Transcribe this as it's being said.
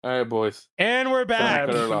All right, boys. And we're back.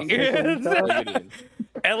 Cut it off. Bring it in.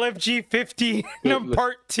 LFG 50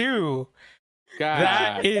 part 2. God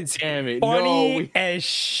That is damn it. funny No, as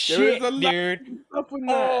shit, dude. up with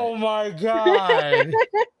Oh my god.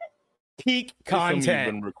 Peak Please tell me you've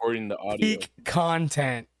content. been recording the audio. Peak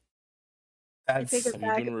content. take it That's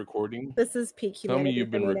Have you been recording? This is peak Tell me humanity.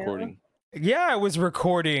 you've been for me now. recording. yeah, I was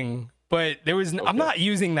recording, but there was I'm Okay. not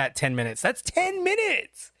using that 10 minutes. That's 10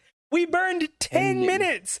 minutes. We burned 10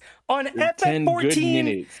 minutes on 10 good FF14.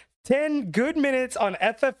 minutes. 10 good minutes on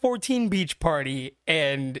FF14 Beach Party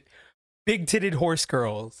and Big Titted Horse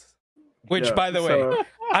Girls. Which, Yeah, by the way, so-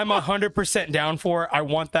 I'm 100% down for. I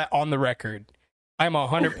want that on the record. I'm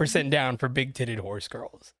 100% down for Big Titted Horse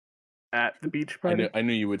Girls. At the beach I party.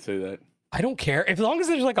 knew you would say that. I don't care. As long as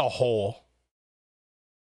there's like a hole.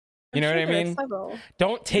 You I'm know sure what I there's mean? several.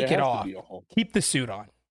 Don't take There it has to off. be a hole. Keep the suit on.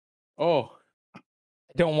 Oh,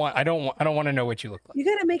 I don't want to know what you look like. You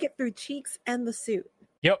gotta make it through cheeks and the suit.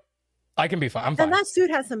 Yep. I can be fine. I'm fine. And that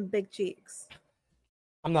suit has some big cheeks.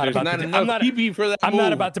 I'm not there's about not to. enough I'm not. PP for that. I'm not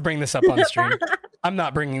move. about to bring this up on stream. I'm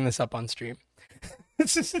not bringing this up on stream.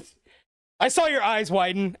 I saw your eyes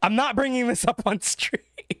widen. I'm not bringing this up on stream.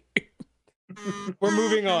 We're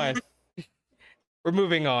moving on. We're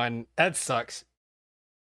moving on. That sucks.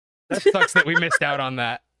 That sucks that we missed out on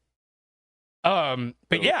that.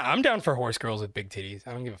 But yeah, I'm down for horse girls with big titties.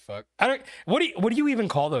 I don't give a fuck. I don't. What do you even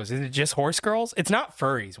call those? Is it just horse girls? It's not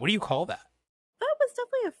furries. What do you call that? That was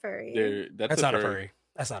definitely a furry. That's not a furry.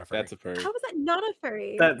 That's not a furry. That's a furry. How was that not a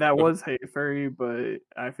furry? That was a furry, but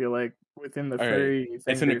I feel like within the All right. furry, thing,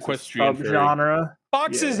 It's an there's a equestrian furry. subgenre.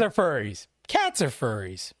 Foxes Yeah. are furries. Cats are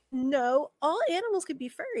furries. No, all animals could be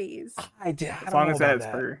furries. I did. As long as that's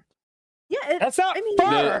fur. Yeah, That's not I mean-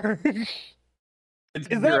 fur. It's,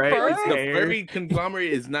 Is that right, fur? it's the hair. furry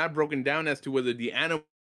conglomerate is not broken down as to whether the animal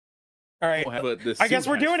All right. have the I guess suit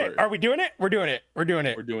we're has doing it. fur. Are we doing it? We're doing it. We're doing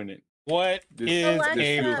it. We're doing it. What This- is this a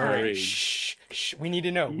is furry? parade. Shh, shh. We need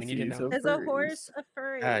to know. We need to Species know. of is a furries. horse a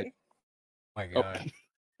furry? God. Oh my Oh. god.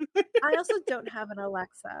 I also don't have an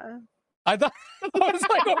Alexa. I thought I was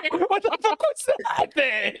like, wait, what the fuck was that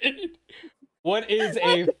then? What is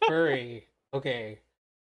a furry? Okay.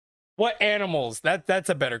 What animals? That's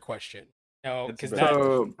a better question. No, That's because a that. better-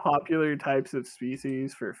 So popular types of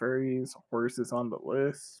species for furries. Horse is on the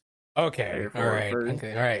list. Okay. Therefore, All right. furry.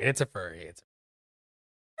 Okay. All right. It's a furry.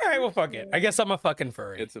 All right. Well, fuck it. I guess I'm a fucking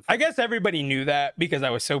furry. It's a I guess everybody knew that because I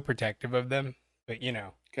was so protective of them. But you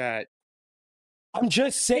know. God. I'm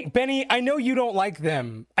just saying, Benny, I know you don't like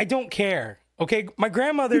them. I don't care. Okay, my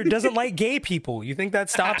grandmother doesn't like gay people. You think that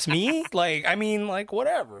stops me? Like, I mean, like,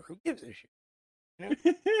 whatever. Who gives a shit? You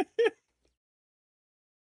know?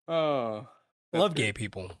 Oh, I love gay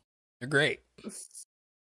people. They're great.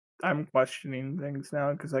 I'm questioning things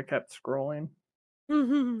now because I kept scrolling.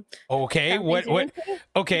 Okay, what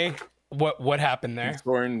okay. What happened there?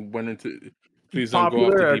 Soren went into. Please don't go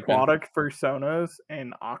off Popular the deep end. aquatic personas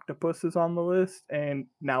and octopus is on the list, and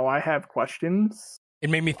now I have questions. It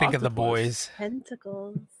made me think of the Octopus. boys.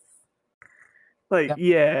 Tentacles. Like, Yep.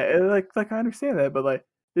 yeah, like I understand that, but like,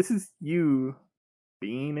 this is you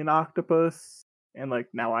being an octopus, and like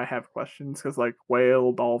now I have questions because like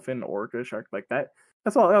whale, dolphin, orca, shark, like that.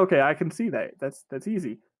 That's all. Okay, I can see that. That's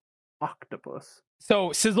easy. Octopus.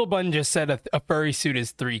 So Sizzle Bun just said a furry suit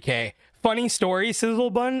is $3K. Funny story, Sizzle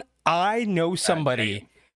Bun. I know somebody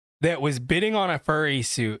that was bidding on a furry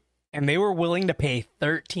suit, and they were willing to pay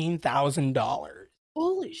 $13,000.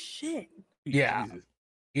 Holy shit. Yeah. Jesus.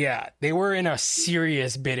 Yeah, they were in a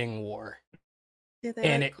serious bidding war. Do they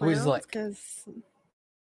And like it was clowns? like- 'Cause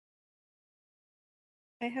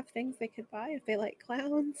I have things they could buy if they like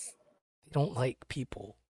clowns. They don't like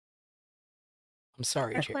people. I'm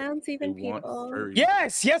sorry, Are Jerry. clowns even They want people? furry.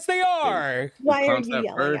 Yes, they are. Why are clowns you have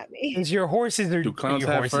yelling fur? at me? Because your horses are Do clowns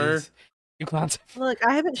your have fur? horses. You clowns. Look,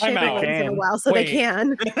 I haven't Time shaved my out. legs in a Can. while, so Wait. they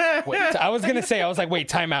can. Wait, I was gonna say, I was like, wait,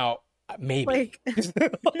 time out. Maybe. Like, they've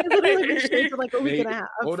literally been shaved for like a week and a half.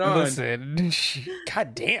 Hold on. Listen,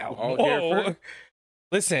 god damn. All hair Whoa. fur?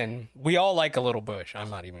 Listen, we all like a little bush. I'm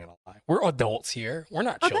not even gonna lie. We're adults here. We're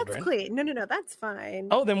not Oh, children. that's clean. No, that's fine.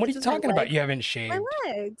 Oh, then what are It's you just my talking about? leg. You haven't shaved. My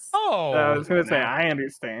legs. Oh, I was gonna say I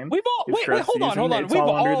understand. we've all It's wait, stress hold on, season, hold on. It's We've all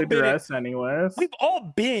all under the been dress, anyways. we've all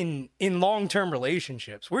been in long-term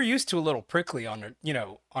relationships. We're used to a little prickly on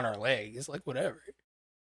our, on our legs, like whatever.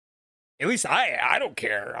 At least I don't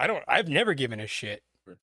care. I've never given a shit.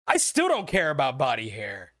 I still don't care about body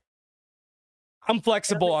hair. I'm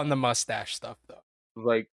flexible on the mustache stuff though.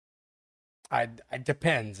 Like, It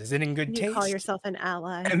depends. Is it in good You taste? call yourself an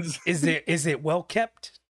ally. Is it well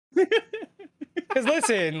kept? Because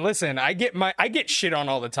listen, I get shit on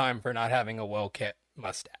all the time for not having a well kept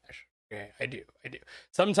mustache. Okay, I do.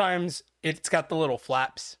 Sometimes it's got the little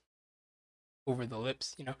flaps over the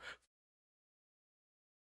lips, you know.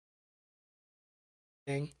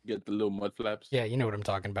 Thing. Get the little mud flaps. Yeah, you know what I'm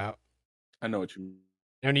talking about. I know what you mean.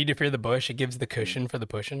 No need to fear the bush. It gives the cushion for the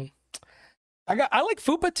pushing. I like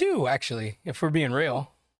fupa too, actually, if we're being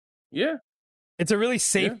real. Yeah. It's a really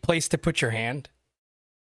safe place to put your hand.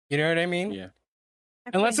 You know what I mean? Yeah.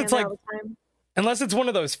 Unless it's like, unless it's one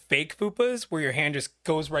of those fake fupas where your hand just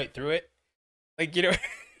goes right through it. Like, you know.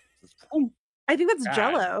 I think that's God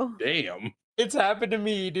Jello. Damn. It's happened to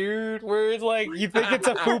me, dude, where it's like, you think it's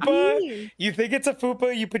a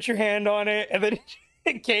fupa, you put your hand on it, and then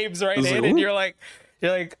it caves right in, and you're like,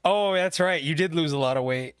 oh, that's right, you did lose a lot of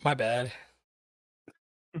weight. My bad.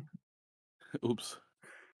 Oops.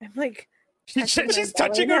 I'm like, she's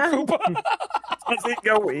touching her fupa. Does it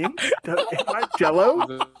go in? Am I Jello?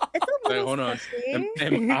 It's a little Hold on. squishy.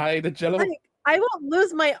 Am I the Jello? Like, I won't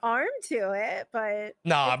lose my arm to it, but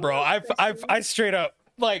Nah, bro, I straight up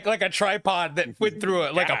like a tripod that went through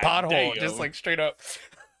it like a God pothole, damn. just like straight up.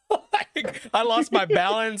 Like, I lost my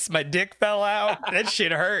balance, my dick fell out. That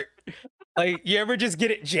shit hurt. Like, you ever just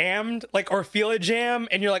get it jammed, like, or feel a jam,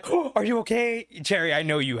 and you're like, oh, "Are you okay, Cherry?" I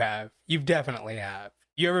know you have. You definitely have.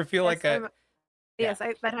 You ever feel like a? Yes,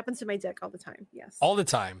 that happens to my dick all the time. Yes, all the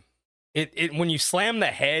time. It when you slam the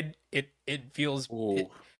head, it feels.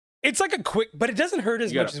 It's like a quick, but it doesn't hurt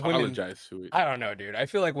as much as women. Apologize to it. I don't know, dude. I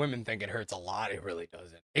feel like women think it hurts a lot. It really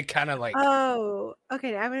doesn't. It kind of like. Oh,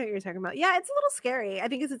 okay. I know what you're talking about. Yeah, it's a little scary. I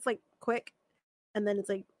think it's like quick, and then it's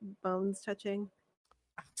like bones touching.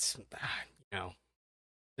 It's, you know,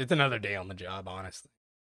 it's another day on the job. Honestly,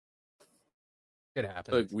 it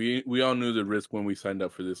happens. Look, we all knew the risk when we signed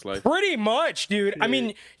up for this life. Pretty much, dude. Yeah. I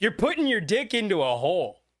mean, you're putting your dick into a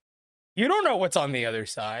hole. You don't know what's on the other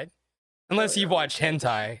side. Unless you've watched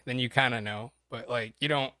hentai, then you kind of know. But like, you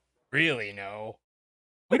don't really know.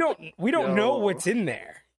 We don't know what's in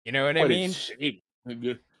there. You know what I mean?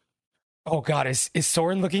 Oh God, is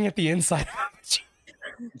Soren looking at the inside of it?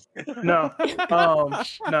 No.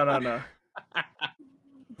 No.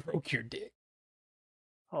 Broke your dick.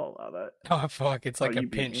 I'll allow that. Oh fuck, it's like a you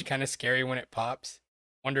beat pinch, me. kind of scary when it pops.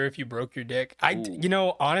 Wonder if you broke your dick. Ooh. You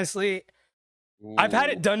know, honestly, I've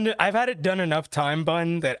had it done. I've had it done enough time,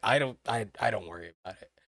 bun, that I don't worry about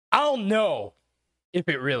it. I'll know if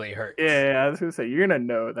it really hurts. Yeah, I was gonna say you're gonna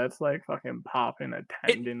know. That's like fucking popping a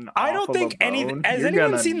tendon. I don't think any. Has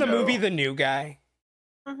anyone seen the movie The New Guy?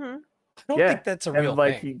 Mm-hmm. I don't think that's a real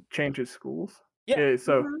like thing. he changes schools. Yeah.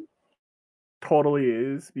 So totally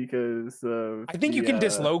is because of. I think you can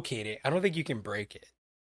dislocate it. I don't think you can break it.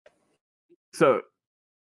 So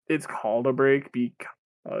it's called a break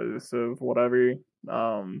because of whatever,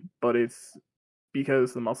 but it's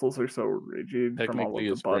because the muscles are so rigid from all of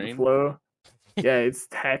the blood flow. Yeah, it's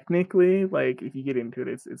technically like if you get into it,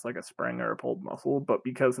 it's like a spring or a pulled muscle, but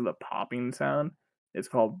because of the popping sound, it's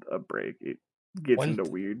called a break. It gets into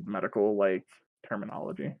weird medical like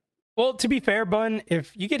terminology. Well, to be fair, Bun,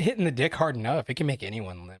 if you get hit in the dick hard enough, it can make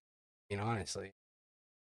anyone limp. You know, honestly,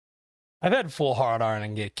 I've had full hard on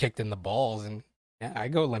and get kicked in the balls, and yeah, I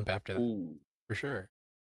go limp after that for sure.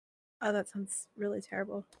 Oh, that sounds really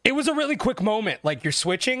terrible. It was a really quick moment. Like you're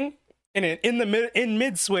switching, and in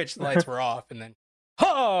mid switch, the lights were off, and then,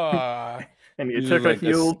 and you took a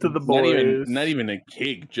heel to the boys. Not even a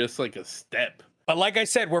kick, just like a step. But like I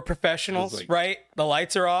said, we're professionals, right? The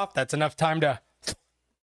lights are off. That's enough time to,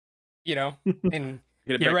 you know, and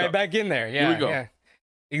get right back in there. Yeah, Here we go. Yeah,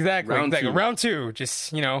 exactly. Round two.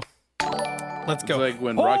 Just let's go. It's like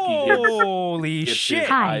when Rocky gets shit! his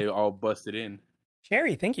eye all busted in.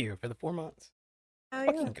 Sherry, thank you for the 4 months. Oh,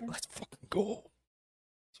 Let's fucking go.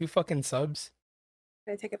 2 fucking subs.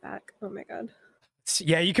 Can I take it back? Oh my god.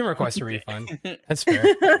 Yeah, you can request a refund. That's fair.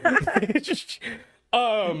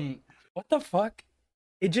 What the fuck?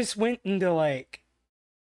 It just went into like.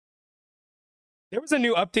 There was a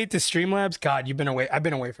new update to Streamlabs. God, you've been away. I've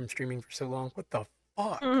been away from streaming for so long. What the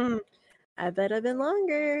fuck? I bet I've been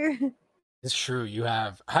longer. It's true, you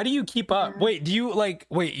have. How do you keep up? Yeah. Wait, do you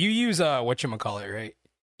you use whatchamacallit, right?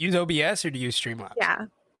 Use OBS or do you use Streamlabs? Yeah.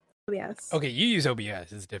 OBS. Okay, you use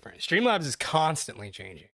OBS. It's different. Streamlabs is constantly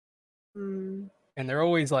changing. And they're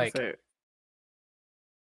always like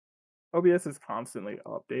OBS is constantly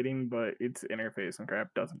updating, but its interface and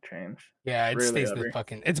crap doesn't change. Yeah, it stays the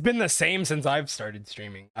fucking. It's been the same since I've started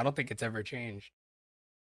streaming. I don't think it's ever changed.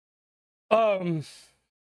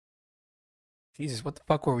 Jesus, what the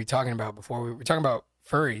fuck were we talking about before? We were talking about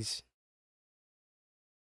furries.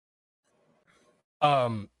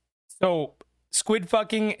 So squid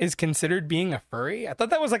fucking is considered being a furry? I thought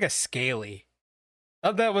that was like a scaly.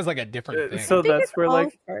 thought that was like a different thing. So I think that's it's where all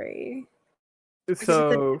like furry.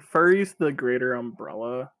 so furry's the greater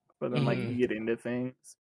umbrella, but then like Mhm. you get into things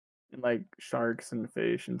and like sharks and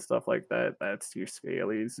fish and stuff like that. That's your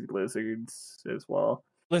scalies, lizards as well.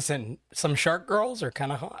 Listen, some shark girls are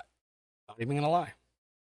kind of hot. Not even gonna lie.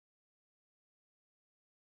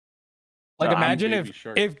 Like, No, I'm imagine baby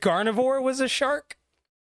shark. if Garnivore was a shark.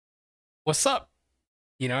 What's up?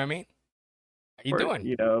 You know what I mean? How you Or, doing?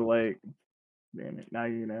 You know, like damn it, now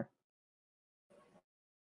you know.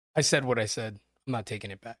 I said what I said. I'm not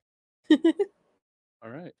taking it back. All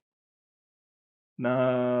right.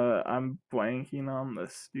 Nah, I'm blanking on the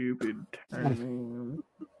stupid term.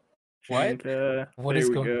 What? Jinka. What There is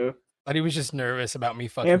we going- go. But he was just nervous about me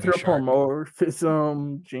fucking a shark.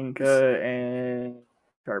 Anthropomorphism, Jinka, and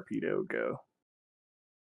Sharpedo go.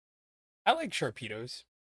 I like sharpedos.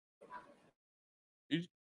 You-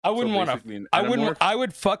 I wouldn't want basically to. an I wouldn't. anamorph? I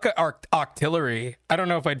would fuck a octillery. I don't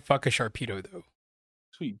know if I'd fuck a sharpedo though.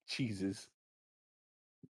 Sweet Jesus.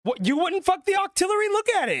 What? You wouldn't fuck the octillery? Look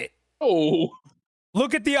at it. Oh,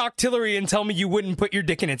 Look at the octillery and tell me you wouldn't put your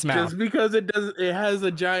dick in its mouth. just because it has a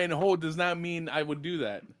giant hole does not mean I would do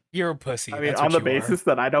that. You're a pussy. I mean, That's on the what you are. basis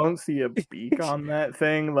that I don't see a beak on that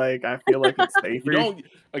thing, like I feel like it's safer. You don't.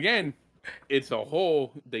 Again, it's a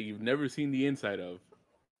hole that you've never seen the inside of.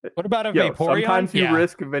 What about a Yo, Vaporeon? sometimes you Yeah.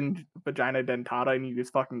 risk vagina dentata and you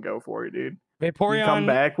just fucking go for it, dude. You come Vaporeon,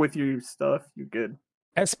 back with your stuff, you good.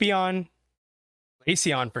 Espeon,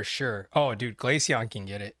 Glaceon for sure. Oh, dude, Glaceon can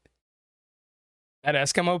get it. That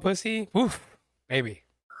Eskimo pussy? Oof, maybe.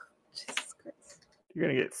 Jesus Christ. You're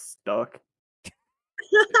gonna get stuck.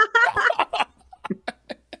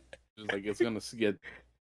 Just like it's gonna get.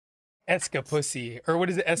 Eska pussy. Or what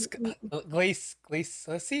is it?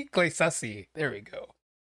 Glaceusy? There we go.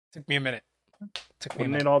 Took me a minute.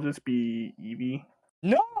 Wouldn't it all just be Eevee?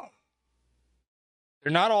 No!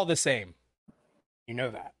 They're not all the same. You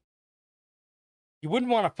know that. You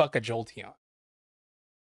wouldn't want to fuck a Jolteon.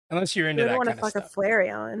 Unless you're into You that don't want kind to of fuck stuff. a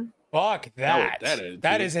Flareon. Fuck that. that attitude.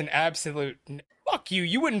 That is an absolute... Fuck you.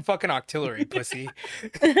 You wouldn't fuck an Octillery, pussy.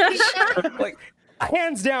 Like,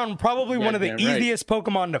 hands down, probably one of the Goddamn right. easiest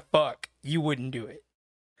Pokemon to fuck. You wouldn't do it.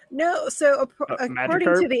 No, so according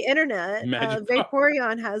Magikarp? to the internet, Magikarp.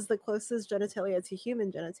 Vaporeon has the closest genitalia to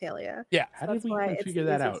human genitalia. Yeah. How So did that's we why even it's figure the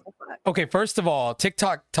that easiest out? to fuck. Okay, first of all,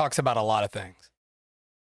 TikTok talks about a lot of things.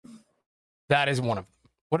 That is one of them.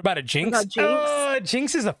 What about a Jinx? about Jinx?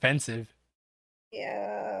 Jinx is offensive.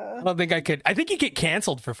 Yeah. I don't think I could. I think you get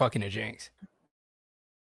canceled for fucking a Jinx.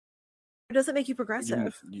 It doesn't make you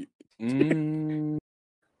progressive. I don't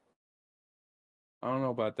know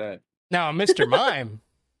about that. Now, Mr. Mime.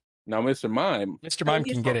 Now, Mr. Mime. Mr. Mime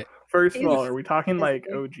can get it. First of He's- all, are we talking like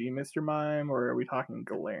he's- OG Mr. Mime or are we talking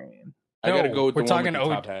Galarian? I gotta No, go with we're the one talking with the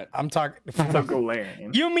O- top hat. I'm talking. So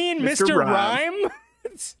Galarian. You mean Mr. Mr. Rhyme. Rhyme?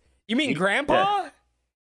 You mean Yeah. Grandpa?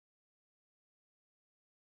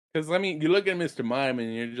 Because I mean, you look at Mr. Mime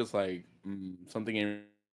and you're just like something in.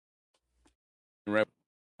 I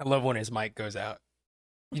love when his mic goes out.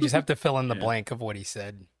 You just have to fill in the Yeah. blank of what he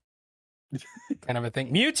said. Kind of a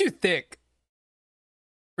thing. Mewtwo thick.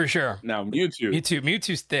 For sure. Now Mewtwo.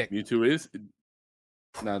 Mewtwo's thick. Mewtwo is.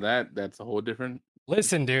 Now that's a whole different.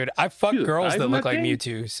 Listen, dude, I fuck Dude, girls size that of look that like thing?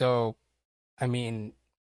 Mewtwo, so I mean,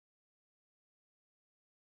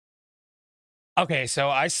 okay, so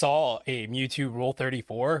I saw a Mewtwo Rule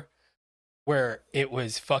 34 where it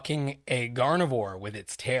was fucking a Garnivore with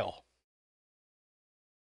its tail.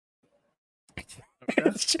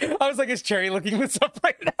 I was like, is Cherry looking this up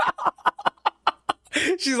right now?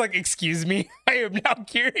 She's like, excuse me, I am now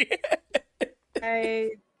curious.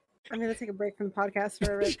 I'm gonna take a break from the podcast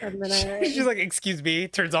for a minute. She's like, excuse me,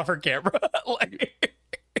 turns off her camera. Like,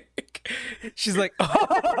 she's like,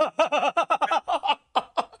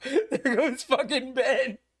 there goes fucking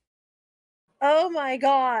Ben. Oh my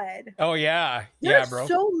god. Oh yeah, There's yeah, bro.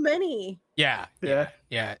 so many. Yeah, Yeah.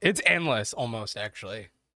 yeah. It's endless, almost actually.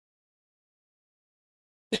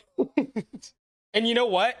 And you know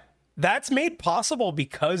what? That's made possible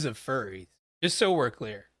because of furries. Just so we're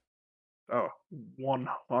clear. Oh,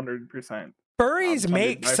 100%. Furries Funded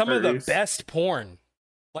make by some of the furries. best porn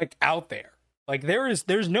like out there. Like there's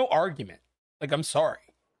no argument. Like I'm sorry.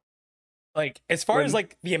 Like as far as When-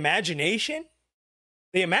 like the imagination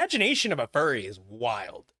of a furry is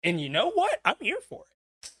wild. And you know what? I'm here for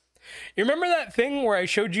it. You remember that thing where I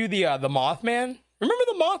showed you the Mothman? Remember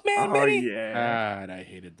the Mothman, Oh, Benny? yeah. God, I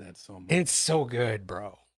hated that so much. It's so good,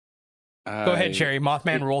 bro. Go ahead, Cherry.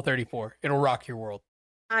 Mothman Rule 34. It'll rock your world.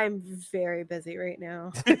 I'm very busy right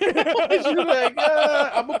now. She's like,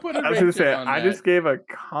 I'm gonna put a I was gonna rating say, on I that. just gave a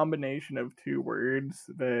combination of two words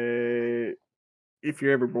that if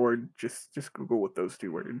you're ever bored, just Google with those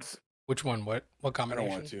 2 words. Which one? What I combination?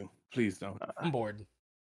 don't want to. Please don't. I'm bored.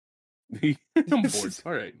 I'm bored.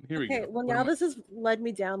 All right, here we Okay, go. well What now am I- this has led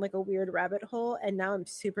me down like a weird rabbit hole, and now I'm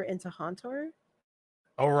super into Haunter.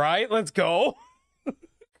 All right, let's go.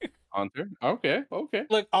 Hunter. Okay.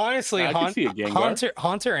 Look, honestly, I can see a Gengar.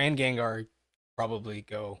 Haunter and Gengar probably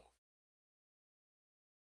go.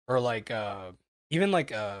 Or like even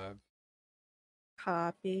like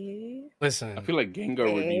Copy. listen. I feel like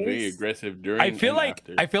Gengar would be very Base. aggressive during. I feel and like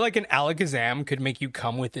after. an Alakazam could make you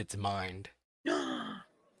come with its mind.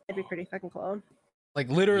 That'd be pretty fucking cool. Like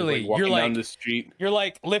Just, literally, walking you're down like the street. you're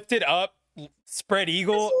like lifted up, spread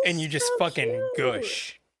eagle, This is and you just so fucking cute.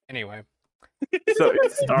 gush. Anyway, So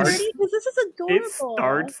it starts. Because this is adorable. It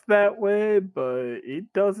starts that way, but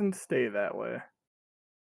it doesn't stay that way.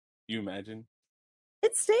 You imagine?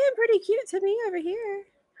 It's staying pretty cute to me over here.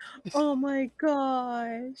 Oh my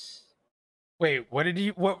gosh. wait, what did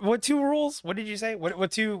you what 2 rules? What did you say?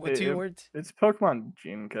 What two It- words? It's Pokemon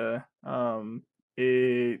Jinka.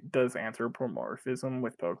 It does anthropomorphism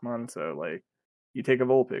with Pokemon, so like you take a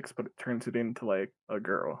Vulpix, but it turns it into like a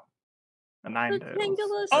girl, a Ninetales.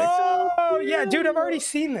 Tangela is Like, so Oh yeah, dude, I've already cute.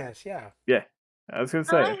 seen this. Yeah. I was gonna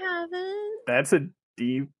I say haven't. that's a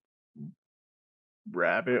deep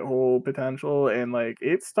rabbit hole potential, and like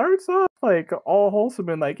it starts off like all wholesome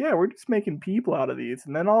and like, yeah, we're just making people out of these,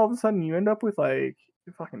 and then all of a sudden you end up with like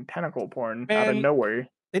fucking tentacle porn out of Man, nowhere.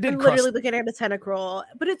 They did I'm crust. literally looking at a tentacle,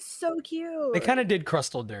 but it's so cute. They kind of did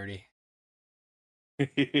Crustle dirty.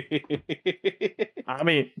 I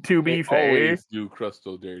mean, to be They fair, always do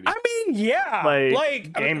Crustle dirty. I mean, yeah,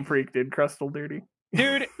 like Game Freak did Crustle dirty.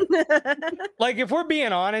 dude, like if we're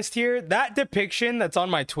being honest here, that depiction that's on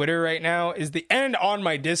my Twitter right now is and on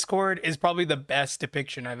my Discord is probably the best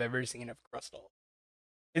depiction I've ever seen of Crustle.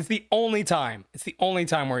 It's the only time. It's the only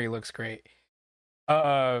time where he looks great.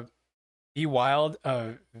 Be Wild,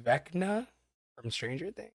 Vecna from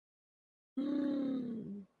Stranger Things.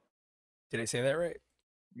 Did I say that right?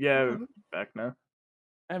 Yeah, Vecna.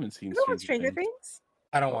 I haven't seen You know what Stranger Things. Things?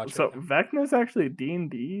 I don't watch So it. Vecna's actually a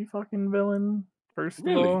D&D fucking villain. First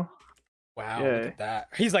Really? of all, Wow, Yeah. look at that.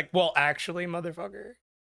 He's like, well, actually, motherfucker.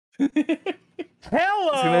 Hello.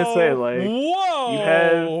 I was gonna say, like, whoa. you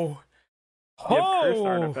have cursed Oh.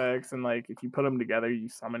 artifacts, and like if you put them together, you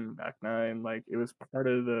summon Vecna, and like it was part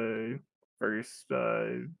of the first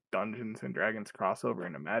Dungeons and Dragons crossover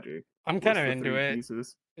into Magic. I'm was kind of the into 3 it.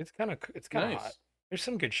 pieces. It's kind of Nice. hot. There's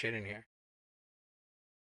some good shit in here.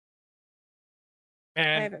 I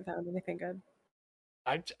Man, haven't found anything good.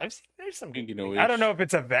 I've seen there's some good. Thinking of I don't which. know if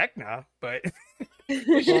it's a Vecna, but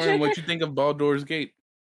Lauren, what you think of Baldur's Gate?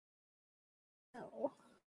 No.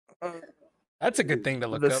 that's a good thing to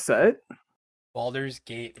look The up. set, Baldur's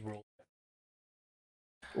Gate rule.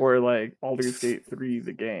 or like Baldur's Gate 3,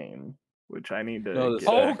 the game, which I need to. No, the get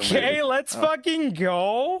set. back on Okay, my- let's Oh. fucking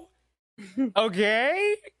go.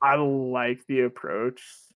 Okay. I like the approach.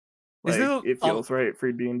 Is Like, this it feels right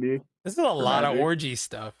for D&D. This is a lot of Magic. orgy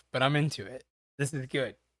stuff, but I'm into it. This is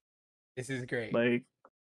good. This is great. Like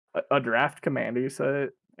a draft commander set,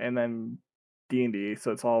 and then D&D,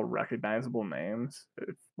 so it's all recognizable names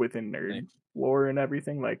within nerd Nice. lore and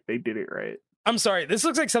everything. Like they did it right. I'm sorry. This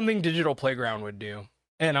looks like something Digital Playground would do,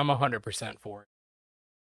 and I'm 100% for it.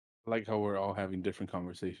 I like how we're all having different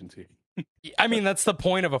conversations here. I mean, that's the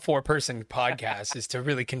point of a 4-person podcast is to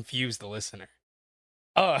really confuse the listener.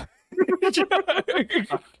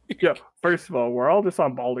 Yeah. First of all, we're all just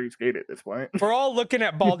on Baldur's Gate at this point. We're all looking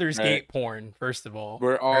at Baldur's Right. Gate porn, first of all.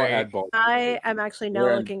 We're all Right. at Baldur's I Gate. am actually now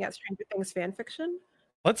We're- looking at Stranger Things fan fiction.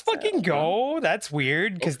 Let's fucking go. That's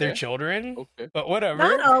weird because they're Okay. children, Okay. but whatever.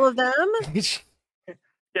 Not all of them.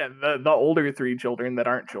 Yeah, the older 3 children that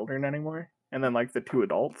aren't children anymore, and then like the 2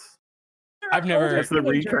 adults. They're I've never- older That's the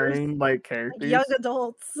teenagers, recurring like like characters. young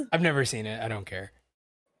adults. I've never seen it. I don't care.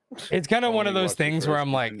 It's kind of one of Only those watched the things where first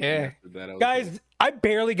I'm like, season, and eh. after that, I was Guys, like, I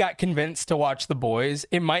barely got convinced to watch The Boys.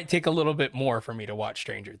 It might take a little bit more for me to watch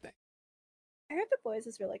Stranger Things. I heard The Boys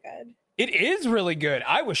is really good. It is really good.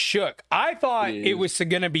 I was shook. I thought It it is. was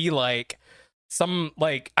going to be like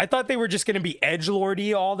I thought they were just going to be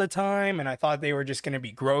edgelordy all the time, and I thought they were just going to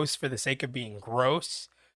be gross for the sake of being gross.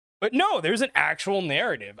 But no, there's an actual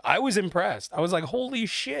narrative. I was impressed. I was like, holy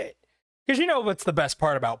shit. Because you know what's the best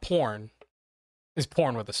part about porn? Is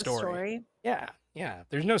porn with a The story. Yeah.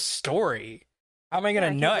 There's no story. How am I Yeah,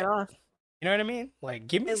 going to keep nut? it off. You know what I mean? Like,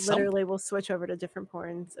 give me It something. literally will switch over to different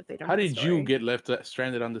porns if they don't. how have a did you story. get left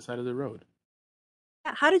stranded on the side of the road?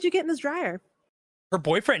 Yeah, how did you get in this dryer? Her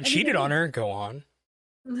boyfriend I mean, cheated it- on her. Go on.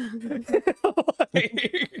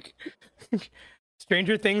 Like,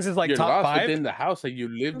 Stranger Things is like You're top lost 5. within the house that you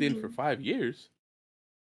lived in for Mhm. 5 years.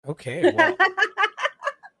 Okay, well,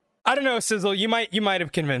 I don't know, Sizzle. You might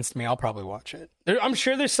have convinced me. I'll probably watch it. I'm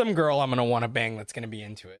sure there's some girl I'm gonna want to bang that's gonna be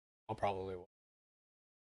into it. I'll probably watch.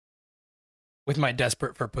 With my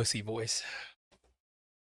desperate for pussy voice.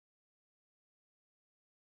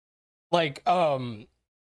 Like,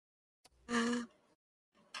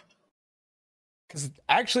 because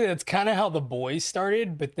actually that's kind of how The Boys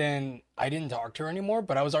started, but then I didn't talk to her anymore,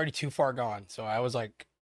 but I was already too far gone. So I was like,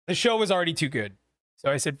 the show was already too good. So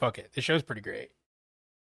I said, fuck it. The show's pretty great.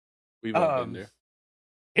 We've all been there.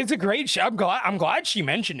 It's a great show. I'm glad she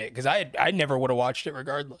mentioned it, because I never would have watched it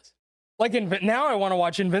regardless. Like, now I want to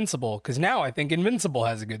watch Invincible, because now I think Invincible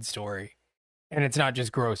has a good story. And it's not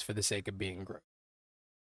just gross for the sake of being gross.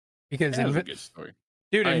 Because That was a good story.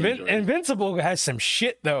 dude, I enjoyed it. Invincible has some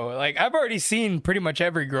shit though. Like, I've already seen pretty much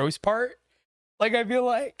every gross part. Like, I feel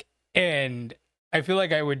like, and I feel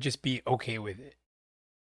like I would just be okay with it.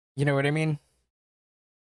 You know what I mean?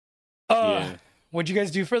 Yeah. What'd you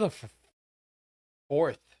guys do for the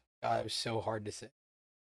fourth? God, it was so hard to say.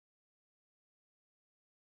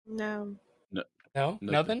 No. No,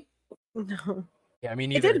 nothing. No. Yeah, I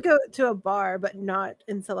mean, I neither. did go to a bar, but not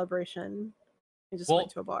in celebration. I just Well,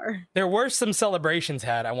 went to a bar. There were some celebrations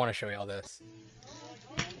had. I want to show y'all this.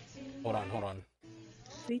 Hold on.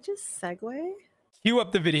 Did we just segue? Cue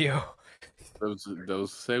up the video. Those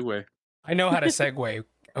segue I know how to segue.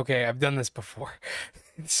 Okay, I've done this before.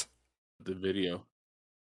 the video.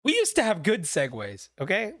 We used to have good segues,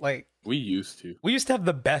 okay? Like, We used to. we used to have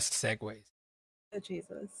the best segues. Oh,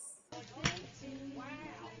 Jesus.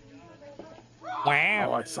 Wow.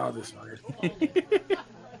 Oh, I saw this already. I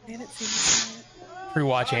haven't seen this yet.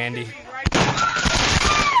 Pre-watch Andy. You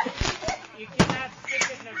cannot stick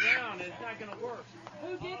it in the ground. It's not going to work. Who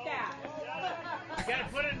did that? You got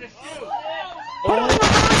to put it in the shoe. Put on the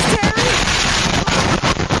box, Terry!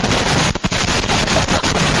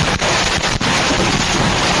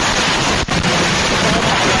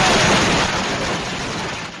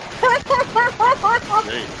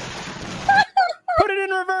 Great. Put it in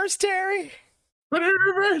reverse, Terry. Put it in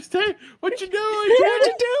reverse, Tay. What you doing? What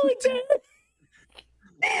you doing, Terry?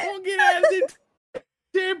 Don't get out of it.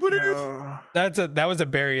 Tay, put it in. That was a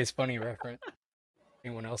Barry Funny reference.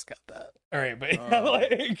 Anyone else got that? All right, but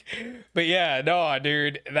but yeah, no,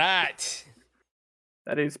 dude, that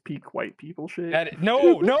is peak white people shit.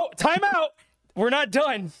 no, time out. We're not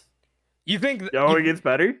done. You think? It gets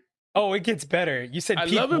better. Oh, it gets better. You said I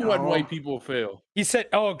people. love it when No. white people fail. You said,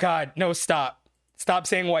 "Oh God, no, stop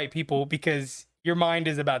saying white people," because your mind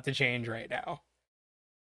is about to change right now.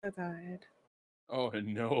 Oh, God. Oh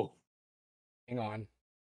no. Hang on.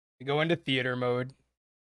 We go into theater mode.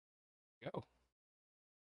 Go.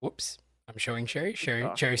 Whoops. I'm showing Sherry. Cherry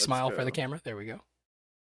let's smile for the go. camera. There we go.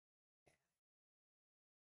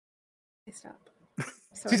 Hey, stop.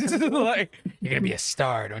 Sorry, Like, you're gonna be a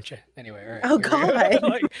star, don't you? Anyway, all right. Oh, here we go. God.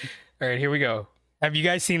 Like, all right, here we go. Have you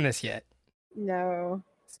guys seen this yet? no.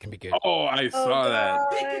 It's gonna be good. Oh, I saw that.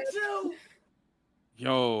 God.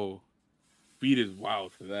 Yo, beat is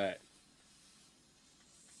wild for that.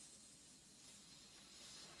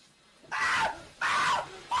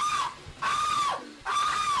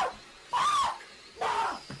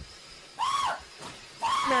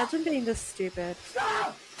 Imagine being this stupid.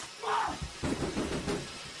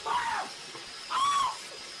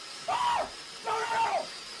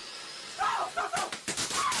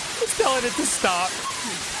 Just telling it to stop.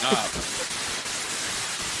 Stop.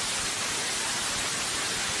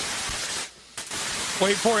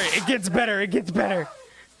 Wait for it. It gets better. It gets better.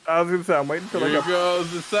 I was gonna say I'm waiting for Here like a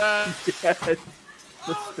goes the sign. yes,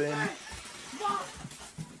 the spin.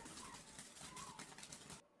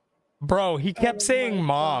 Bro, he kept Oh saying my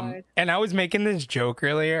mom, God. and I was making this joke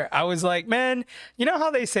earlier. I was like, man, you know how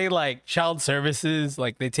they say like child services,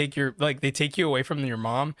 like they take you away from your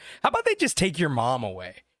mom? How about they just take your mom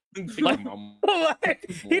away? Like,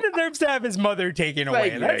 he deserves to have his mother taken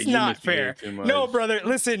away. Like, That's yeah, you not fair. misbehaved too much. No, brother,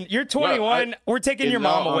 listen, you're 21. We're taking in your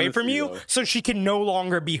mom all away from honesty, you though. so she can no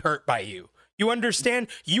longer be hurt by you. You understand?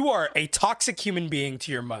 You are a toxic human being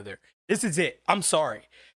to your mother. This is it. I'm sorry.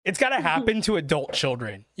 It's got to happen to adult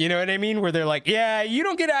children. You know what I mean? Where they're like, yeah, you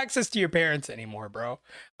don't get access to your parents anymore, bro.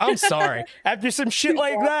 I'm sorry. After some shit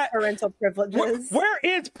like that, Parental privileges. where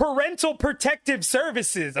is parental protective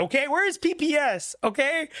services? Okay, where is PPS?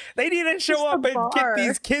 Okay, they need to show Just up the and get bar.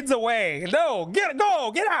 these kids away. No, get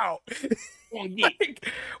out.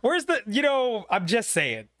 Like, where's the? I'm just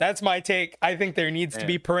saying. That's my take. I think there needs to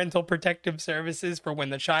be parental protective services for when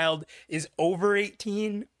the child is over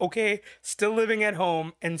 18. Okay, still living at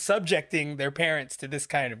home and subjecting their parents to this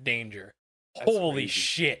kind of danger. That's Holy crazy.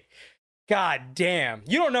 shit. God damn.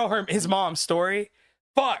 You don't know his mom's story?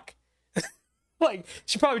 fuck. Like,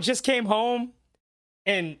 she probably just came home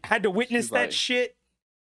and had to witness She's that like- shit.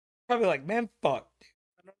 Probably like, man, fuck.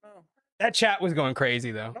 I don't know. That chat was going crazy,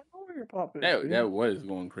 I though. don't know where your pop is. That dude. that was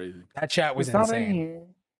going crazy. That chat was It's not in insane. here.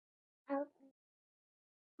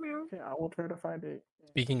 Okay, I will try to find it.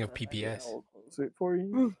 Speaking of I PPS. will close it for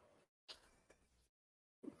you.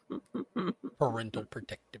 Parental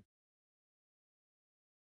protective.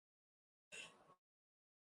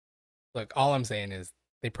 Look, all I'm saying is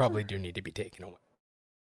they probably do need to be taken away.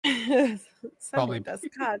 Probably Probably- does.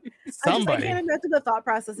 God, I Somebody. can't imagine the thought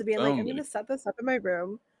process of being like, I'm Somebody. going to set this up in my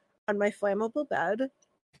room on my flammable bed,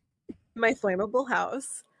 my flammable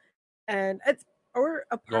house, and it's or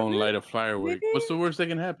Go apartment. and light a firework. maybe? What's the worst that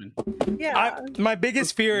can happen? Yeah, My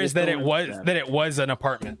biggest fear is that it was Yeah. that it was an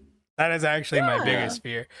apartment. That is actually my Yeah. biggest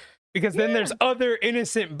fear. Because then there's other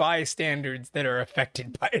innocent bystanders that are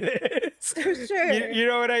affected by this. for sure. You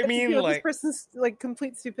know what I Get to mean? feel this Like, person's like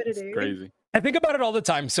complete It's stupidity. crazy. I think about it all the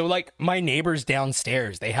time. So, like, my neighbors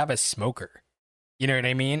downstairs, they have a smoker. You know what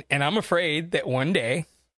I mean? And I'm afraid that one day,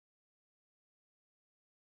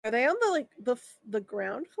 Are they on the like the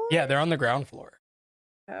ground floor? yeah, they're on the ground floor.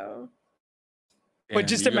 Oh. But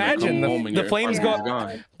just imagine the flames go apartment up-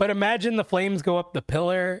 is gone. But imagine the flames go up the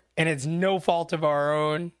pillar and it's no fault of our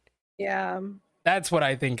own. Yeah. That's what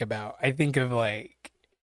I think about. I think of like,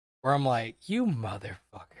 where I'm like, you motherfuckers.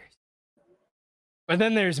 But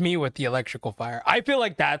then there's me with the electrical fire. I feel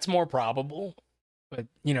like that's more probable. But,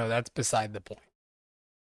 you know, that's beside the point.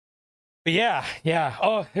 But yeah.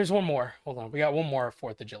 Oh, there's one more. Hold on. We got one more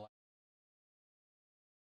 4th of July.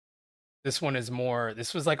 This one is more,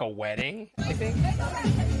 this was like a wedding, I think.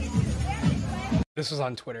 This was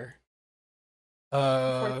on Twitter.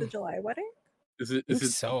 4th of July wedding? Is it? I Is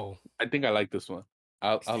think it? so. I think I like this one.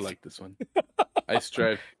 I'll like this one. I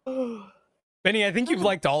strive. Benny, I think you've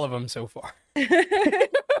liked all of them so far.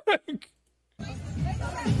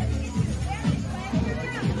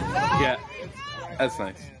 Yeah, that's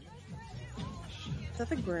nice. Is that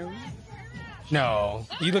the groom? No,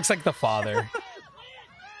 he looks like the father.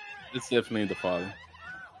 It's definitely the father.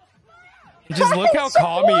 Just look how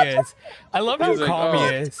calm he is. I love how He's like, calm he "Oh."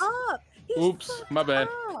 is. Up. He's Oops, fucked my bad.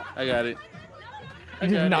 up. I got it. I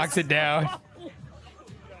He just got knocks it down.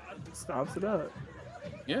 Stops it up.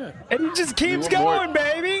 Yeah. And he just keeps want more. going,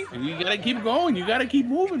 baby. And you gotta keep going. You gotta keep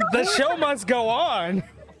moving. The show must go on.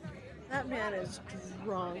 That man is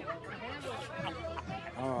drunk.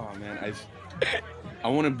 Oh man, I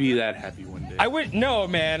want to be that happy one day. I would no,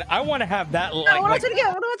 man. I want to have that I want to like watch it again. I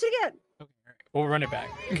want to watch it again. we'll run it back.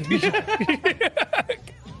 I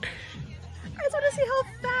just want to see how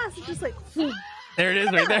fast it's just like. And There it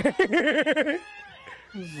is right there.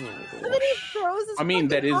 then he throws his. I mean,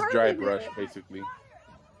 that fucking is arm dry in brush, it. basically.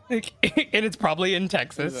 And it's probably in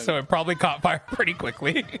Texas, so it probably caught fire pretty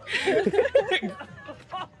quickly.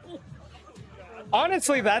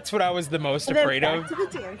 Honestly, that's what I was the most And then afraid back of. to the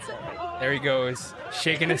dancing. There he goes,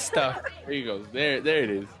 shaking his stuff. There you go. There it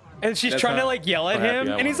is. And she's That's trying to how- like yell at how happy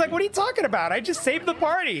him, I and he's wanna like, "What are you talking about? I just saved the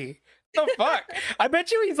party." The fuck? I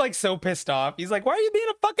bet you he's like so pissed off. He's like, "Why are you being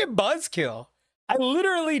a fucking buzzkill? I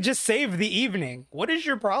literally just saved the evening. What is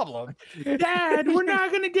your problem?" Dad, we're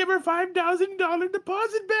not gonna give her $5,000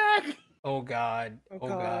 deposit back. Oh god. Oh, Oh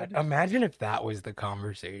god. God. Imagine if that was the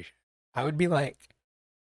conversation. I would be like,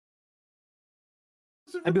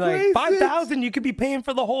 I'd be like, Replace it. 5,000, you could be paying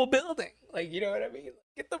for the whole building. Like, you know what I mean?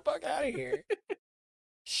 Get the fuck out of here.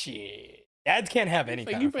 Shit. Dads can't have any It's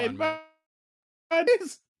like, kind you of fun, paid man.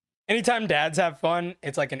 $5. Anytime dads have fun,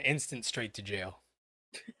 it's like an instant straight to jail.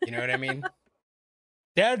 You know what I mean?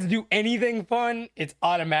 Dads do anything fun, it's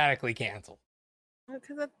automatically canceled.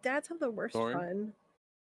 Because dads have the worst Sorry? fun.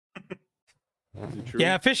 Is it true?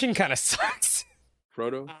 Yeah, fishing kind of sucks.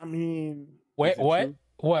 Frodo. I mean, Wait, Is it what? true?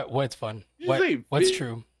 What's fun? Did you say What's fish?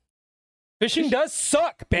 true? Fishing does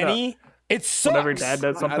suck, Benny. It sucks. whenever dad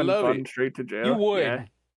does I something love fun, it. straight to jail. You would. Yeah.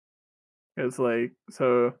 It's like,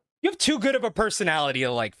 so You have too good of a personality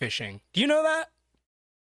to like fishing. Do you know that?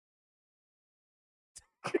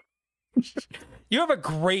 You have a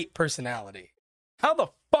great personality. How the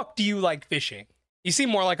fuck do you like fishing? You seem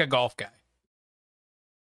more like a golf guy.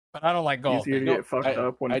 But I don't like golf. easier to No, get fucked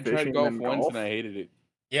up when I fishing tried golf than once golf. and I hated it.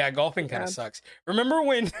 Yeah, golfing kind Yeah. of sucks. Remember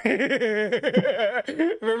when? I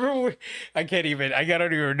can't even. I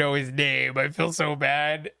don't even know his name. I feel so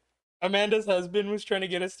bad. Amanda's husband was trying to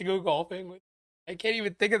get us to go golfing with. I can't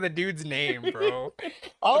even think of the dude's name, bro.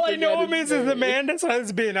 All I know him is Amanda's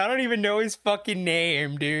husband. I don't even know his fucking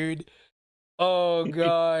name, dude. Oh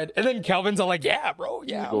god. And then Kelvin's all like, "Yeah, bro.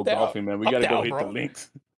 Yeah, go I'm down. golfing, man. We I'm gotta go down, hit bro." the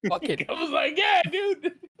links. Fucking, I was like, yeah,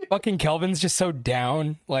 dude. fucking Kelvin's just so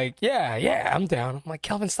down. Like, yeah, I'm down. I'm like,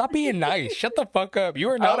 Kelvin, stop being nice. Shut the fuck up. You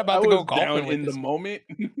are not I about to go was golfing down with in this. the moment.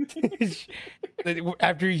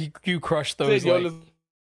 After you crush Said, those, yo, like,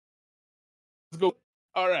 let's go.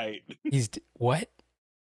 All right. what?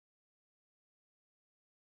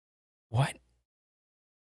 What?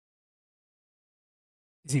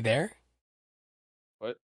 Is he there?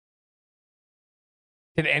 What?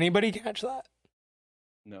 Did anybody catch that?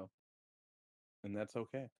 No. And that's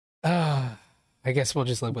okay. I guess we'll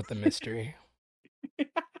just live with the mystery.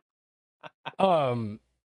 I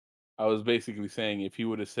was basically saying if he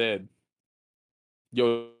would have said,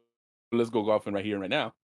 yo, let's go golfing right here and right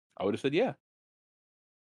now, I would have said, yeah.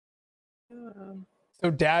 So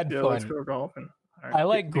dad Yeah, fun. let's go golfing. All right. I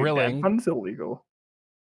like Dude, grilling. Dad fun's illegal.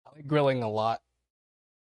 I like grilling a lot.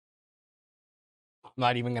 I'm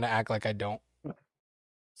not even gonna act like I don't.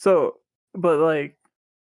 So, but like,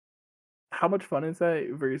 how much fun is that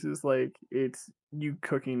versus like it's you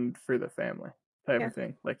cooking for the family type Yeah. of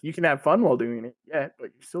thing? Like you can have fun while doing it, yeah,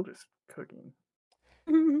 but you're still just cooking.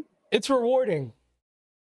 Yeah, It's rewarding.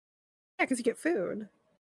 because you get food.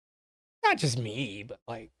 Not just me, but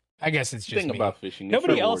like I guess it's just Thing me. about fishing. it's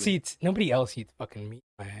Nobody else rewarding. eats. Nobody else eats fucking meat.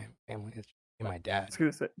 In my family, it's just me and my I dad. was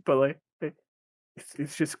gonna say, but like,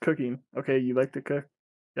 it's just cooking. Okay, you like to cook,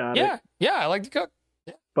 got it. Yeah, I like to cook.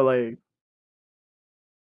 But like,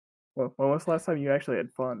 when was the last time you actually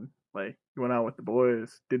had fun? Like, you went out with the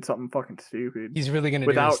boys, did something fucking stupid, He's really gonna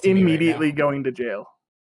do this without to me immediately right now. going to jail.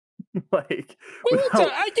 Like, We went to,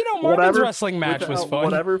 without Marvin's whatever- wrestling match was fun.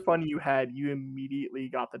 Whatever fun you had, you immediately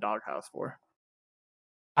got the doghouse for.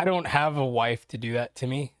 I don't have a wife to do that to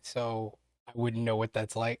me, so I wouldn't know what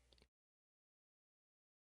that's like.